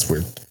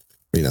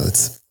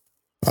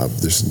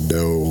there's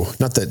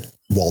not that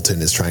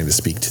Walton is trying to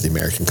speak to the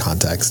American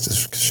context,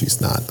 because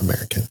she's not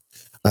American.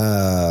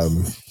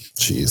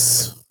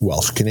 She's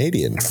Welsh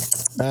Canadian.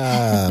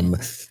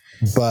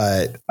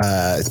 But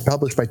it's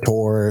published by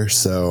Tor,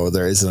 so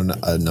there is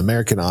an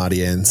American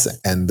audience,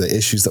 and the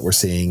issues that we're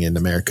seeing in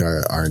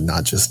America are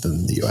not just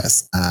in the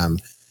US.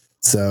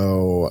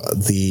 So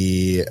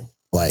the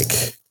I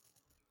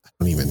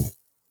don't even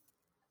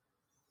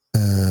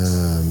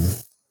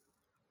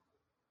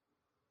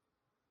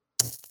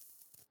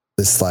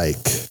this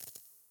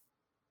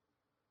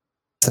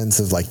sense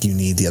of you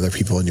need the other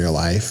people in your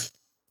life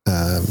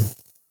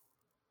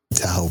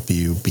to help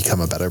you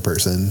become a better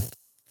person.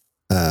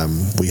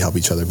 We help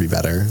each other be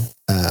better.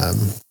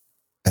 And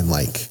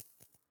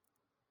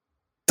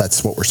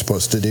that's what we're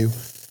supposed to do.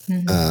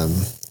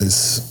 Mm-hmm.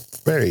 Is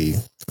very,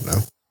 I don't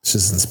know, it's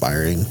just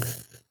inspiring.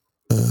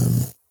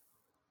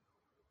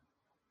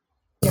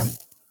 Yeah.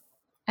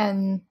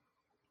 And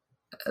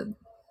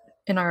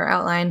in our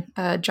outline,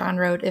 John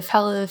wrote, if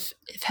hell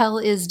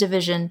is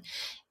division,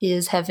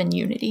 is heaven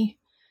unity?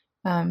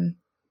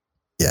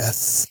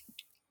 Yes.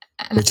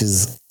 Which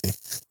is,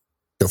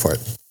 go for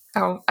it.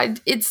 Oh,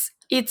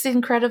 it's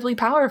incredibly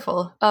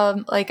powerful.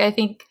 I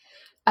think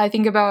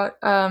about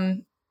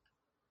Erin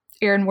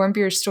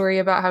Warmbier's story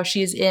about how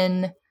she's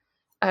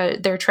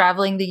they're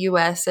traveling the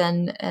U.S.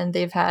 and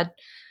they've had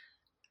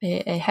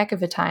a heck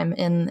of a time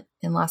in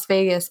Las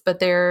Vegas, but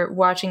they're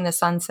watching the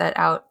sunset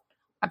out,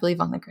 I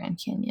believe, on the Grand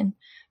Canyon.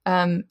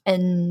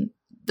 And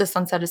the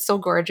sunset is so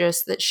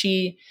gorgeous that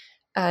she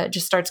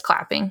just starts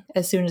clapping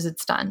as soon as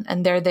it's done.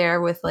 And they're there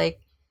with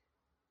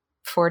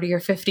 40 or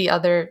 50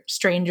 other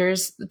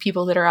strangers,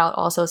 people that are out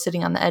also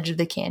sitting on the edge of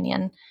the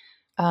canyon.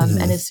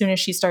 And as soon as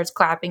she starts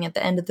clapping at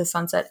the end of the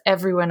sunset,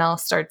 everyone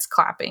else starts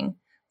clapping.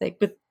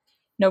 But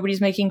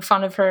nobody's making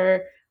fun of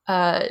her.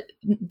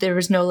 There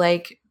was no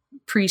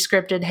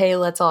pre-scripted, hey,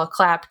 let's all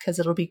clap because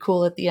it'll be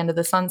cool at the end of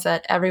the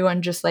sunset.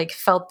 Everyone just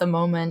felt the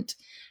moment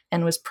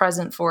and was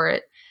present for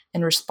it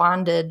and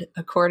responded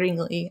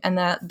accordingly. And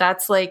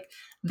that's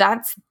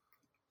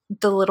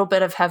the little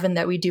bit of heaven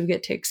that we do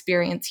get to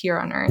experience here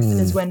on earth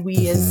is when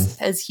we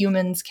as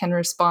humans can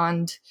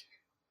respond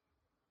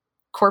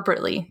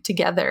corporately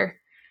together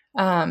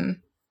to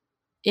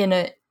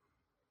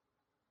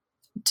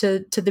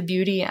the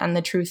beauty and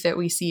the truth that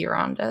we see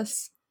around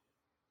us.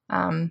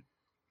 And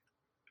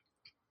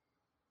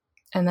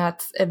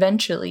that's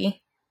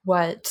eventually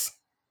what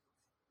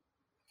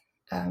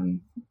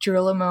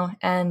Girolamo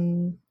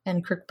and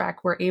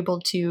Kirkpatrick were able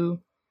to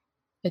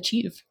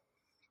achieve.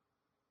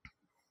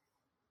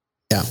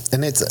 Yeah,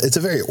 and it's a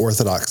very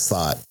orthodox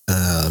thought,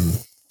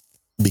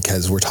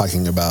 because we're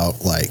talking about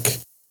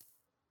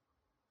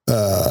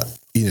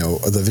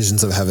the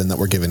visions of heaven that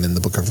were given in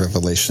the Book of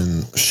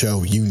Revelation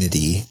show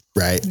unity,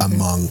 right,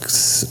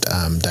 amongst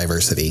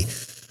diversity,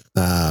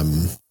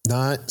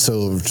 not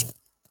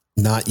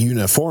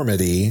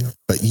uniformity,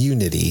 but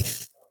unity,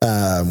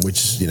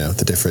 which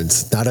the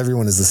difference. Not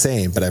everyone is the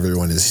same, but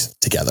everyone is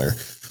together.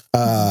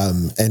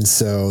 And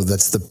so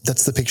that's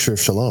the picture of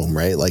shalom,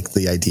 right?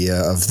 The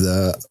idea of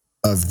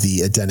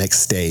the Edenic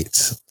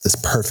state, this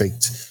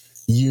perfect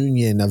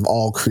union of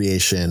all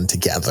creation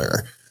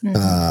together,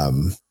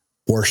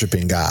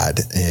 worshiping God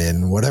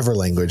in whatever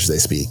language they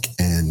speak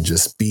and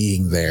just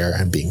being there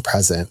and being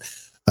present.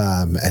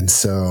 And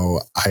so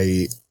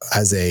I,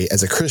 as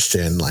a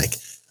Christian,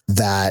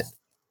 that,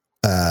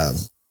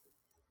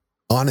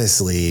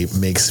 honestly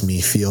makes me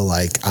feel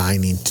like I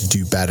need to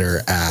do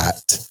better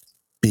at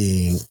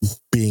being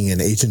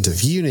an agent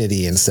of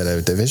unity instead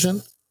of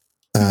division.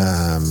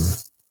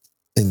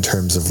 In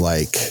terms of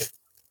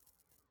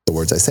the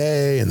words I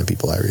say and the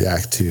people I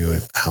react to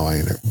and how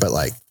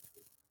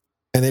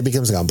and it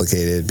becomes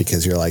complicated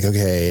because you're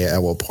okay,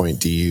 at what point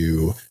do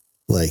you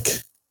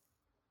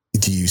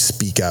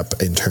speak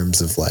up in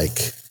terms of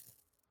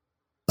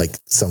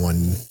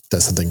someone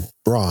does something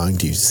wrong?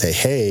 Do you say,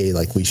 hey,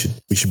 we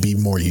should be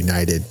more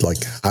united?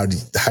 How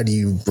do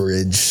you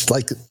bridge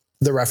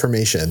the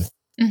Reformation,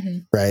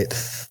 right?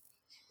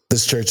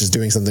 This church is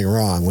doing something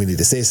wrong. We need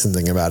to say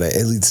something about it.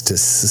 It leads to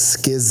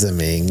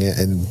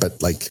schisming,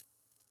 but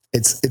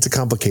it's a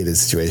complicated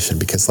situation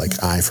because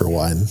I, for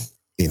one,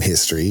 in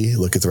history,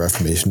 look at the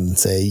Reformation and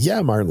say,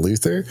 yeah, Martin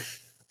Luther,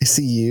 I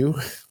see you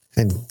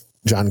and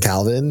John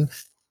Calvin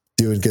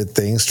doing good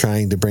things,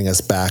 trying to bring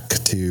us back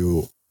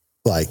to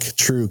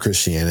true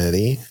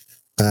Christianity.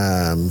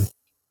 Don't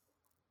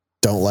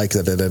like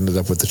that it ended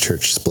up with the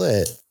church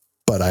split,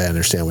 but I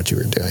understand what you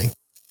were doing.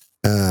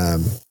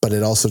 But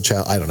it also,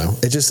 I don't know.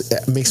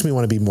 It makes me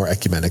want to be more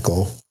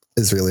ecumenical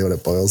is really what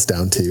it boils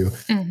down to.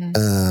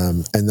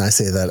 And I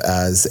say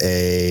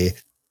that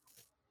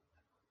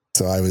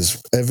so I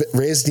was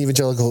raised in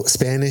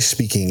Spanish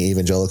speaking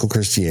evangelical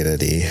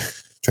Christianity,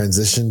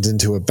 transitioned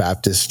into a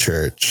Baptist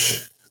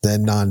church,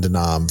 then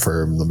non-denom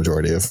for the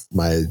majority of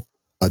my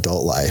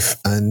adult life.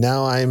 And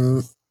now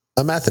I'm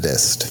a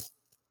Methodist.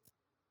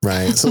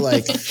 right? So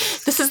like,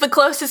 this is the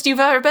closest you've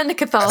ever been to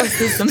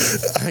Catholicism.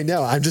 I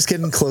know. I'm just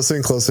getting closer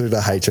and closer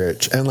to high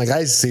church. And like,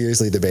 I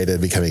seriously debated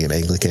becoming an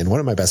Anglican. One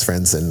of my best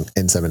friends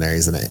in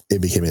seminaries, and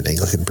it became an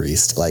Anglican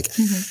priest. Like,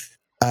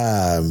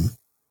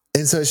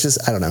 and so it's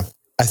just, I don't know.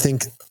 I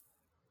think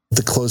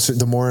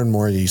the more and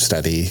more you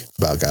study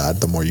about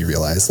God, the more you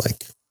realize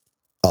like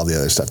all the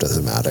other stuff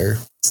doesn't matter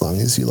as long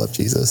as you love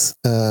Jesus.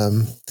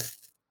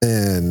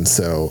 And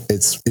so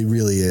it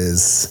really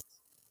is,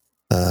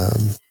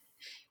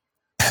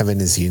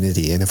 heaven is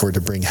unity. And if we're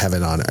to bring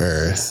heaven on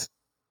earth,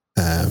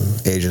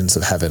 agents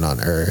of heaven on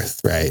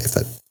earth, right? If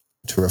that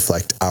to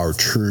reflect our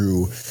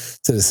true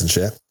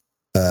citizenship,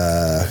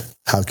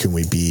 how can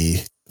we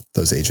be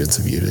those agents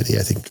of unity?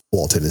 I think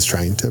Walton is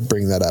trying to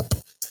bring that up.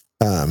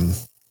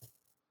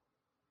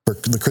 For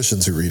the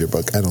Christians who read her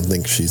book, I don't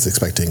think she's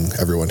expecting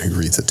everyone who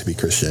reads it to be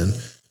Christian.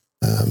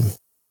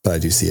 But I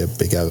do see a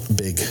big,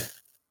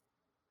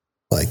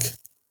 like,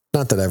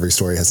 not that every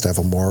story has to have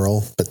a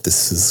moral, but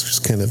this is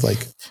just kind of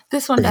like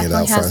this one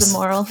definitely has a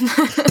moral.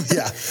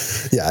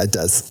 yeah, it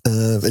does.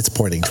 It's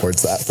pointing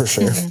towards that for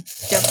sure.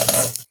 Yep.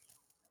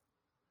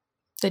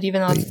 That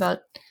even though it's about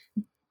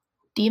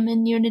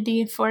demon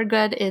unity for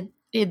good,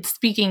 it's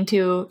speaking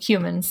to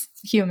human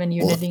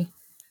unity.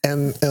 Well,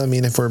 and I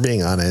mean, if we're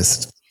being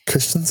honest,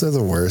 Christians are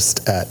the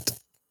worst at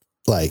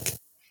like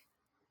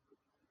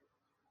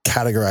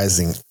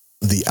categorizing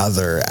the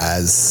other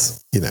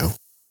as, you know,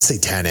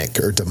 satanic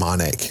or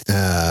demonic,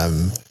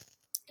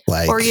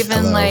 like, or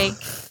even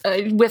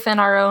within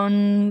our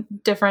own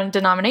different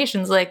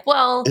denominations, like,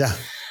 well, yeah,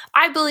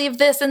 I believe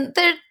this, and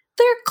they're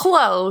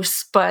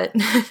close, but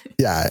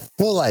yeah.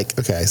 Well, like,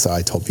 okay, so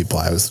I told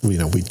people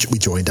we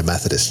joined a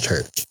Methodist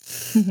church,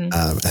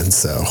 and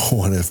so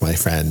one of my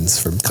friends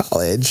from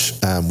college,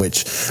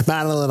 which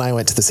Madeline and I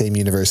went to the same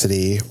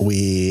university,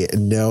 we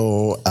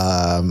know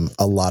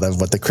a lot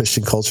of what the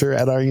Christian culture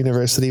at our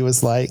university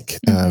was like,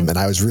 and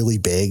I was really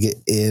big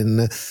in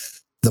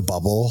the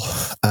bubble,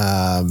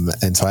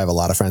 and so I have a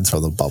lot of friends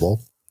from the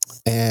bubble,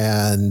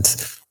 and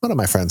one of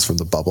my friends from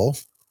the bubble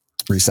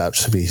reached out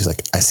to me. He's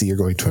like, I see you're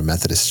going to a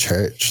Methodist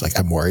church. Like,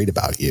 I'm worried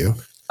about you.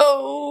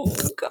 Oh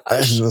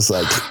gosh. And I was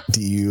like,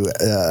 do you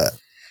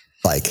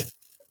like,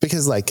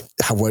 because like,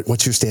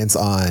 what's your stance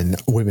on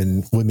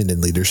women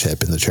in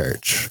leadership in the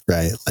church?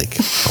 Right? Like,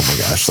 oh my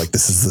gosh, like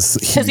this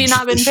has he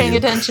not been paying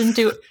attention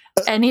to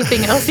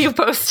anything else you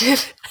posted?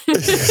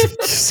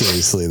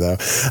 Seriously though.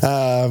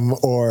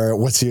 Or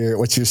what's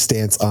your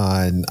stance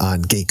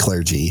on gay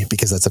clergy?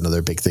 Because that's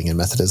another big thing in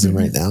Methodism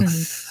right now.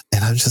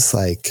 And I'm just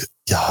like,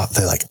 yeah,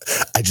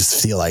 I just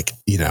feel like,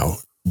 you know,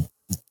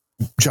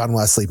 John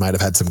Wesley might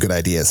have had some good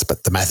ideas,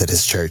 but the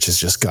Methodist church has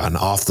just gone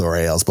off the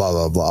rails, blah,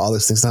 blah, blah, all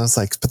those things. And I was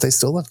like, but they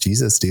still love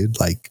Jesus, dude.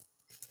 Like,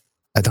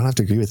 I don't have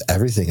to agree with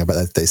everything about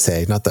that they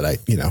say. Not that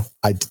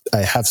I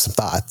have some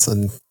thoughts,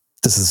 and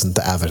this isn't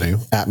the avenue.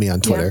 At me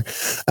on Twitter.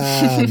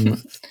 Yeah.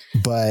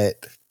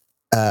 But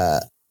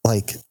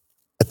like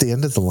at the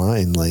end of the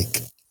line,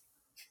 like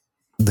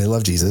they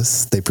love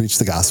Jesus. They preach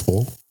the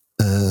gospel.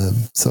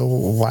 So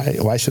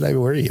why should I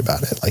worry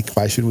about it? Like,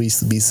 why should we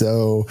be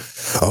so,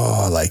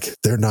 like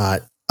they're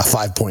not a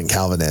 5-point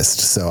Calvinist,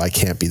 so I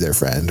can't be their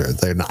friend, or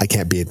I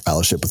can't be in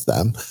fellowship with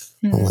them.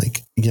 I'm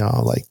like,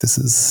 like this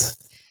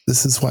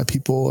is why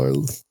people are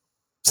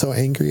so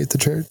angry at the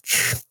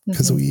church,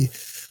 because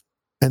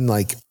and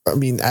like, I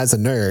mean, as a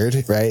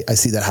nerd, right? I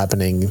see that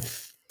happening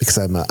because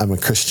I'm a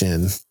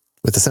Christian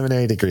with a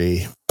seminary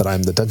degree, but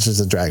I'm the Dungeons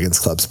and Dragons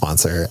Club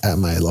sponsor at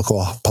my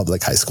local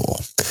public high school.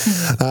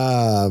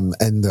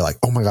 And they're like,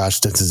 oh my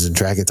gosh, Dungeons and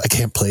Dragons, I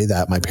can't play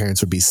that. My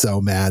parents would be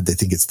so mad. They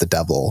think it's the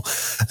devil.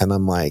 And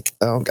I'm like,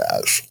 oh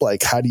gosh,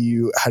 like, how do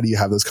you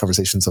have those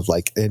conversations of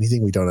like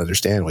anything we don't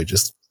understand, we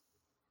just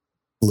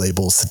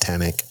label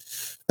satanic.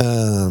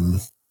 When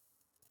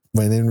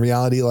in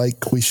reality,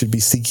 like, we should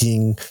be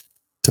seeking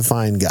to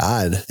find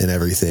God in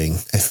everything.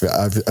 If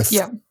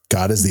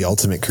God is the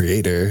ultimate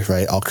creator,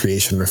 right? All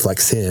creation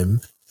reflects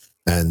him,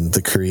 and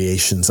the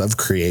creations of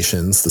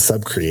creations, the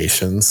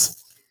sub-creations,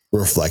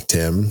 reflect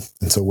him.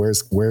 And so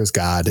where's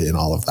God in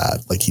all of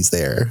that? Like, he's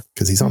there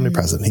because he's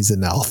omnipresent. He's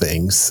in all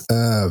things.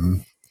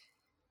 And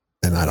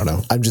I don't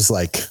know. I'm just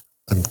like,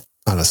 I'm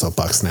on a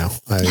soapbox now.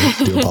 I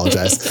do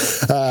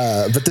apologize.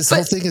 But this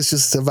whole thing is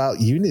just about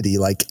unity.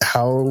 Like,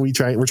 how are we're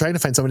trying to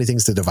find so many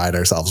things to divide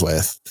ourselves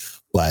with.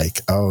 Like,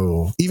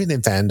 even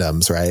in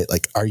fandoms, right?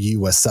 Like, are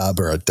you a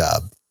sub or a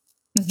dub?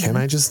 Can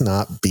I just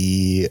not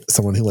be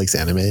someone who likes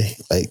anime?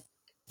 Like,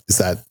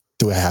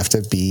 do I have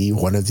to be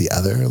one or the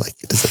other? Like,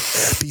 does it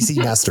PC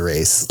Master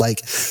Race?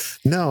 Like,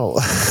 no,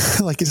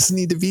 like, it doesn't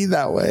need to be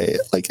that way.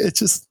 Like, it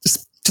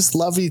just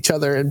love each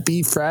other and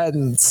be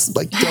friends.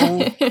 Like,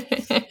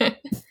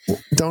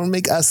 don't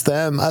make us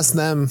them,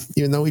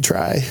 even though we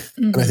try.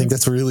 And I think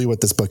that's really what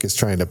this book is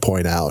trying to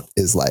point out,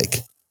 is like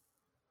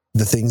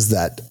the things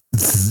that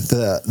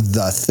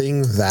the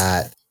thing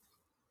that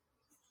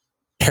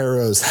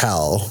harrows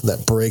hell,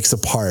 that breaks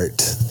apart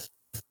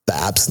the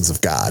absence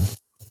of God,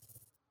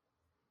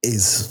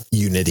 is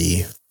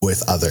unity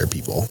with other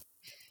people.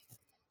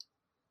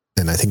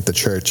 And I think the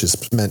church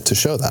is meant to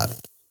show that.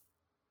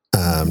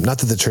 Not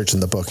that the church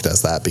in the book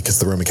does that, because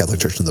the Roman Catholic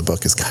Church in the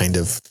book is kind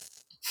of,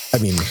 I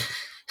mean...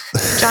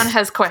 John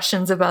has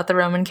questions about the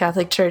Roman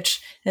Catholic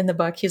Church in the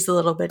book. He's a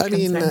little bit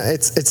concerned.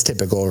 It's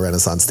typical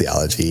Renaissance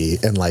theology.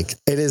 And like,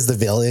 it is the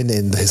villain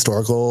in the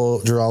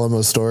historical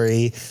Girolamo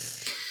story,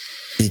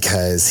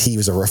 because he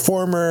was a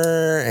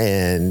reformer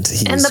and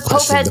the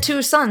Pope had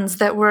two sons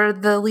that were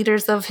the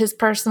leaders of his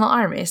personal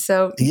army.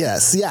 So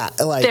yes, yeah,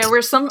 like there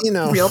were some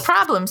real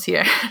problems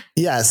here.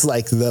 Yes,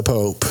 like the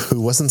Pope, who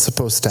wasn't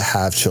supposed to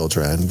have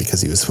children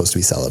because he was supposed to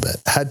be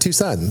celibate, had two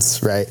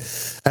sons, right?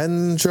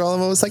 And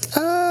Girolamo was like,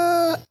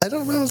 I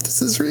don't know if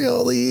this is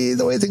really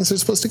the way things are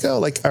supposed to go.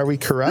 Like, are we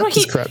corrupt?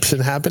 Is corruption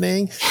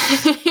happening?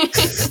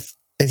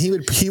 And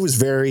he was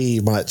very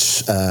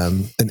much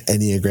an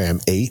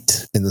Enneagram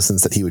 8, in the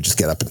sense that he would just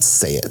get up and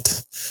say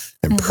it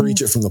and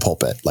preach it from the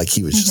pulpit. Like,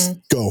 he would just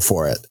go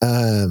for it.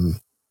 And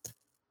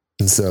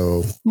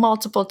so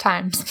multiple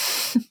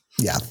times.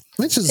 Yeah.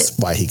 Which is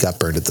why he got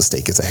burned at the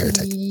stake as a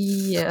heretic.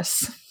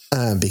 Yes.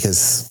 Not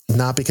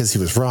because he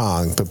was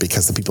wrong, but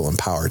because the people in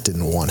power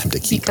didn't want him to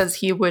keep. Because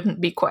he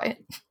wouldn't be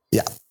quiet.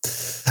 Yeah.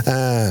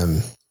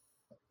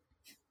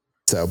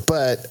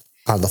 But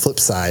on the flip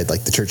side,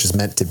 like, the church is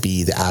meant to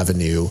be the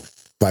avenue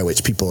by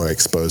which people are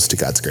exposed to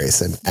God's grace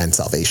and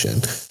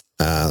salvation.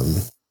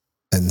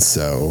 And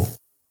so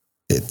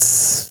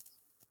it's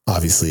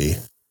obviously,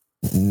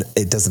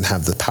 it doesn't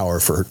have the power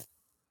for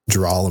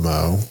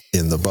Girolamo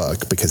in the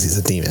book because he's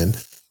a demon.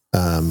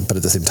 But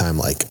at the same time,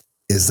 like,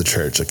 is the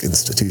church like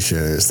institution,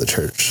 or is the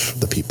church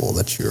the people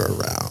that you're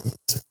around?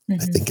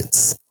 I think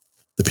it's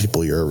the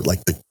people you're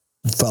like, the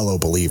fellow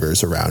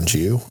believers around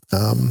you.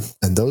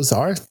 And those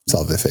are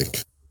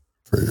salvific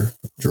for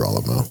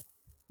Girolamo.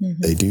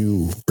 They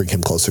do bring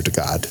him closer to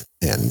God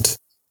and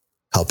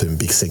help him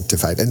be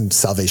sanctified, and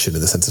salvation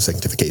in the sense of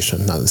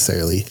sanctification, not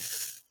necessarily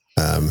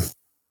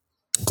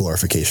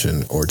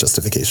glorification or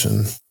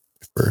justification,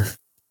 for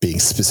being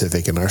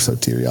specific in our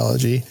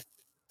soteriology.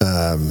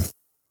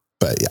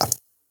 But yeah,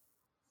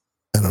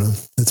 I don't know.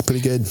 It's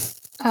pretty good.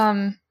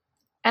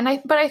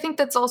 But I think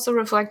that's also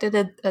reflected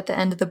at the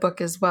end of the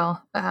book as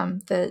well.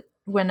 That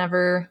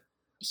whenever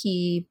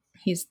he's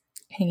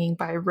hanging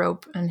by a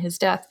rope in his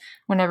death,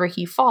 whenever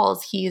he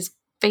falls, he's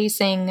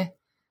facing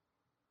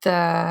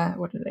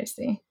what did I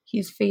say?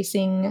 He's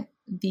facing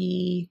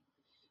the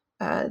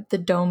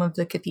dome of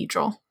the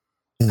cathedral.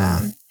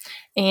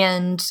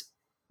 And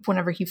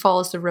whenever he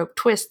falls, the rope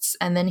twists,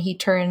 and then he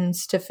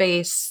turns to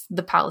face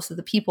the palace of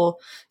the people.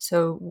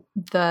 So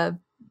the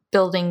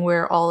building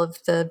where all of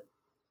the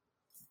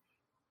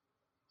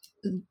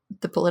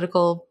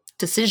political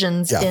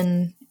decisions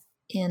in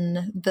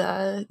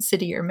the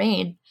city are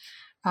made.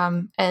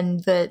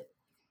 And that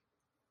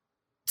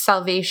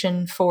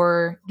salvation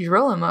for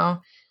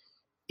Girolamo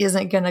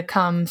isn't going to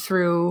come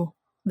through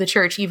the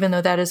church, even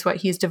though that is what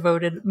he's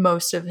devoted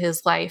most of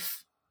his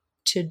life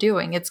to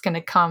doing. It's going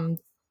to come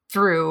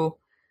through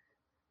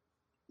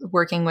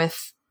working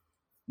with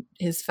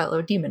his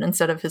fellow demon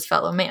instead of his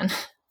fellow man.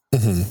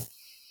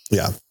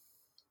 Yeah.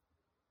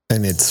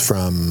 And it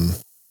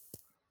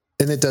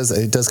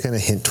does kind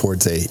of hint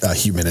towards a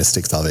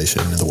humanistic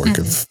salvation in the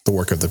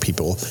work of the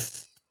people.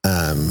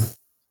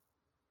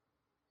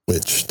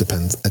 Which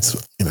depends. It's,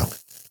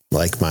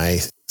 like my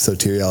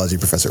soteriology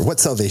professor, what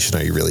salvation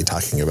are you really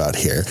talking about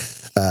here?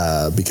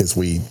 Because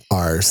we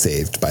are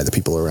saved by the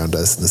people around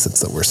us, in the sense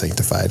that we're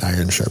sanctified,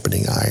 iron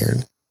sharpening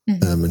iron.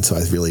 And so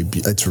it's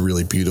a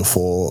really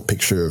beautiful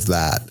picture of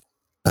that.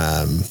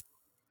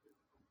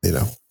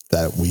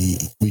 That we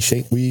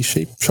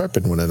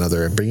sharpen one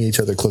another and bring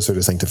each other closer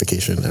to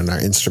sanctification, and are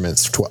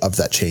instruments of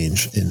that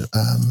change in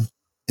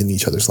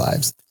each other's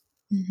lives.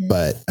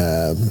 But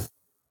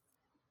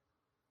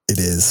it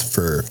is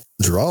for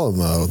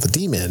Girolamo, the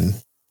demon.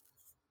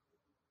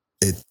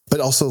 But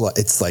also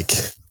it's like,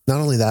 not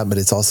only that, but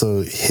it's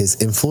also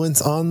his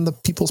influence on the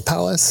people's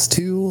palace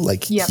too.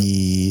 Like,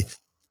 he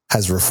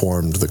has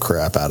reformed the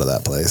crap out of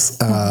that place.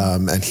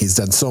 And he's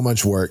done so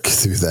much work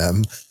through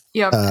them.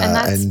 Yep.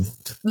 And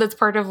that's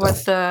part of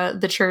what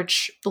the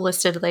church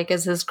listed, like,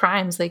 as his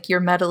crimes. Like, you're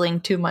meddling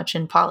too much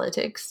in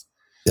politics.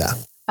 Yeah.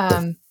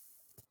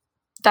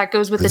 That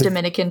goes with the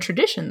Dominican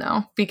tradition,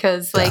 though,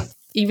 because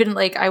even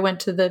like I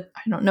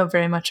don't know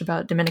very much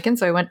about Dominicans,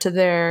 so I went to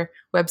their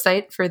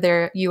website for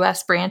their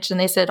U.S. branch, and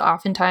they said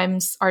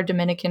oftentimes our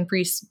Dominican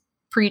priests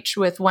preach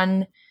with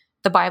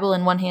the Bible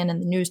in one hand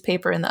and the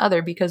newspaper in the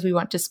other, because we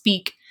want to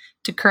speak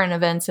to current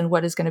events and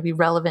what is going to be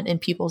relevant in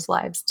people's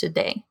lives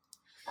today.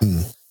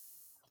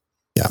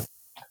 Yeah.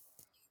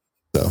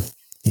 So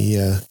he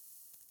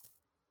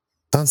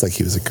sounds like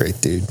he was a great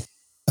dude.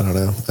 I don't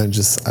know. I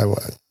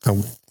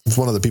was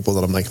one of the people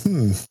that I'm like, I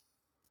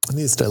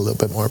need to study a little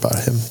bit more about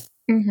him.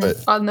 But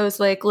on those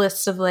like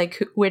lists of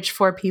like which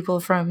 4 people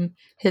from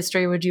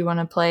history would you want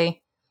to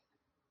play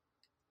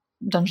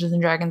Dungeons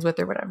and Dragons with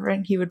or whatever,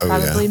 and he would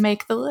probably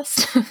make the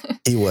list.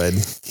 He would.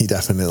 He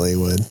definitely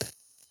would.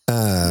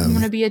 I'm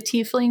going to be a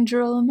tiefling,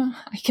 Girolamo.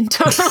 I can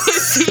totally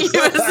see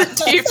you as a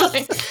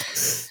tiefling.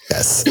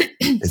 Yes, a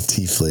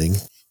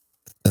tiefling.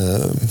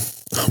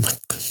 Oh my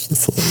gosh,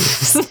 that's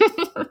hilarious.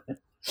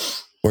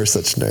 We're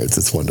such nerds.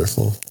 It's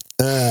wonderful.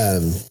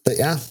 But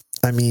yeah,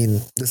 I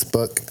mean, this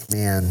book,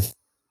 man,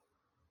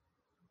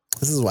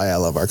 this is why I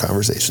love our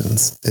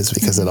conversations, is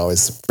because it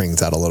always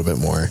brings out a little bit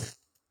more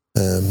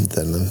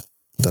than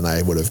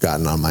I would have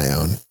gotten on my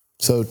own.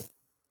 So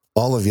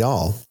all of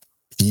y'all,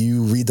 if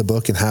you read the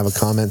book and have a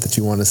comment that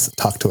you want to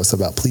talk to us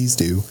about, please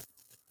do,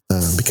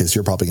 because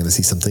you're probably going to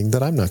see something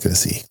that I'm not going to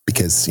see,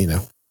 because, you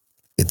know,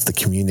 it's the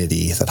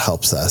community that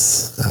helps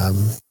us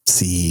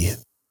see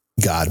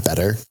God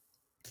better,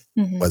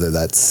 whether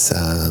that's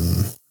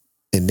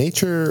in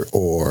nature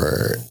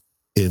or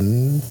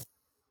in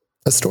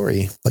a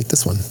story like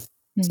this one.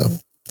 So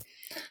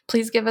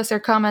please give us your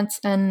comments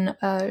and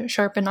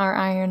sharpen our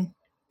iron,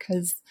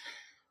 because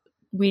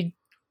we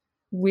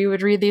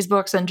would read these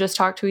books and just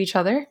talk to each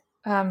other,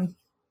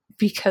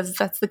 because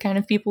that's the kind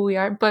of people we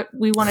are. But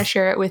we want to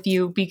share it with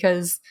you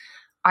because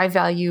I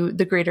value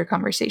the greater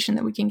conversation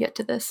that we can get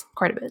to this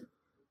quite a bit.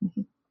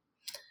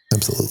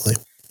 Absolutely.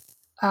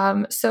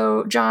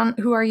 So, Jon,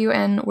 who are you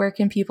and where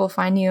can people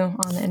find you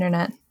on the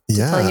internet to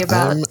tell you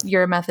about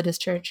your Methodist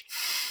church?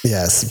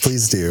 Yes,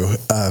 please do.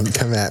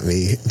 Come at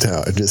me.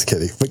 No, I'm just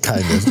kidding. But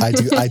kind of.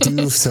 I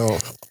do. So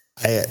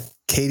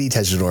Katie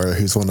Tegenor,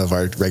 who's one of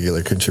our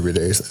regular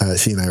contributors,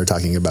 she and I were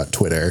talking about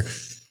Twitter.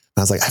 And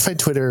I was like, I find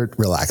Twitter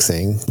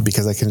relaxing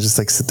because I can just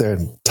like sit there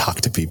and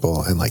talk to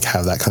people and like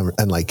have that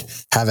and like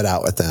have it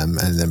out with them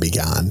and then be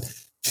gone.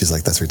 She's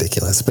like, that's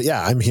ridiculous. But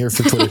yeah, I'm here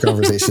for Twitter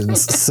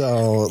conversations.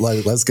 So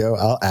like, let's go.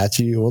 I'll at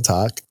you. We'll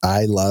talk.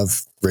 I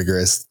love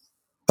rigorous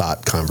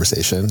thought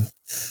conversation.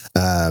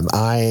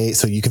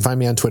 So you can find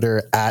me on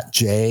Twitter at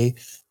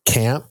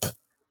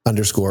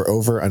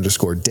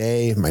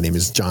jcamp_over_day. My name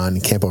is Jon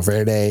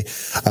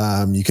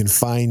Campoverde. You can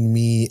find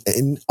me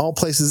in all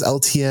places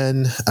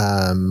LTN,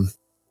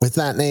 with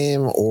that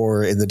name,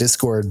 or in the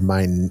Discord.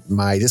 My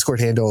Discord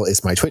handle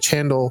is my Twitch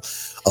handle,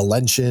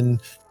 Allention,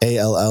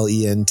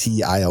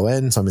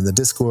 ALLENTION. So I'm in the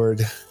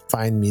Discord.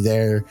 Find me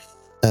there.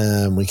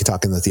 We can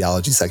talk in the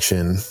theology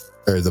section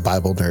or the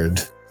Bible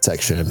nerd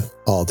section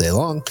all day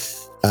long.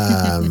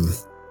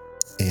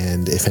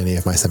 And if any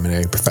of my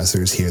seminary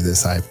professors hear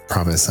this, I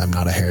promise I'm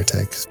not a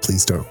heretic.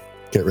 Please don't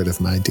get rid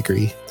of my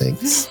degree.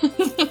 Thanks.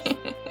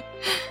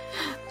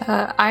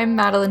 I'm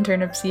Madeline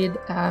Turnipseed.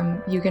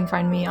 You can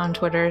find me on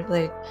Twitter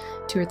like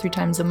 2 or 3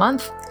 times a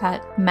month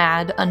at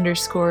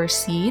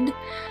mad_seed.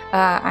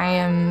 I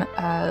am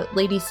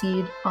Lady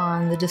Seed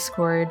on the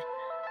Discord.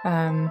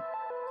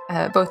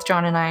 Both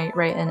Jon and I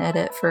write and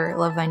edit for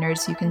Love Thy Nerd,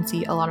 so you can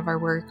see a lot of our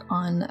work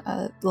on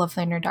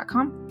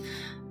lovethynerd.com.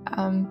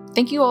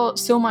 Thank you all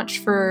so much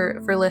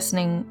for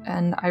listening,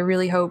 and I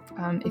really hope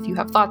if you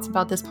have thoughts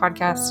about this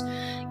podcast,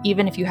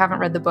 even if you haven't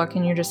read the book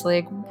and you're just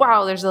like,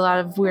 wow, there's a lot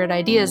of weird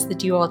ideas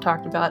that you all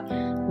talked about,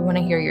 we want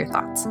to hear your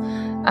thoughts.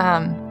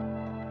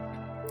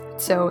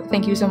 So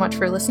thank you so much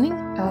for listening.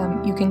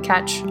 You can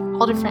catch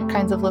all different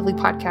kinds of lovely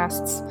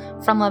podcasts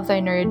from Love Thy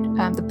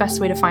Nerd. The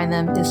best way to find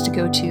them is to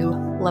go to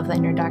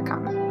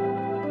lovethynerd.com.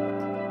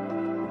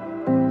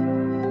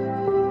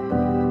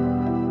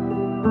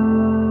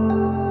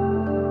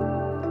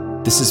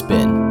 This has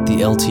been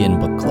the LTN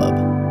Book Club.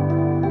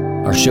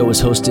 Our show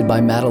is hosted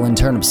by Madeline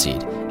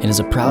Turnipseed and is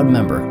a proud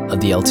member of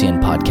the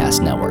LTN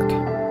Podcast Network.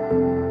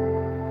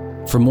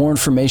 For more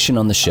information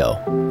on the show,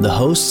 the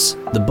hosts,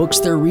 the books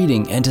they're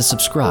reading, and to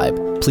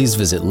subscribe, please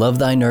visit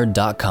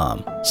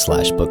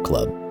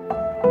lovethynerd.com/bookclub.